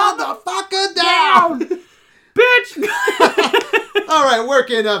motherfucker down. Bitch! All right, where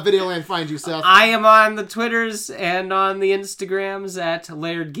can Videoland find you, Seth? I am on the Twitters and on the Instagrams at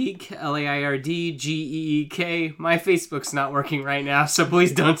Laird Geek, LAIRDGEEK. My Facebook's not working right now, so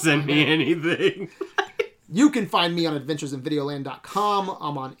please don't send me anything. You can find me on adventuresinvideoland.com.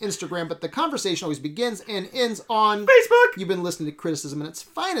 I'm on Instagram, but the conversation always begins and ends on Facebook! You've been listening to Criticism in its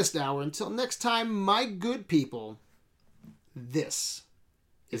finest hour. Until next time, my good people, this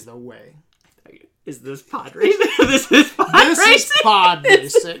is the way. Is this pod racing? This is pod This racing? is pod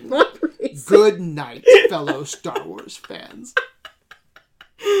racing. Pod racing. Good night, fellow Star Wars fans.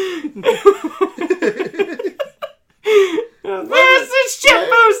 Where's this shit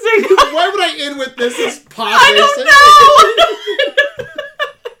posting? Why would I end with this is pod I racing? don't know!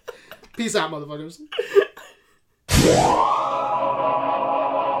 Peace out, motherfuckers.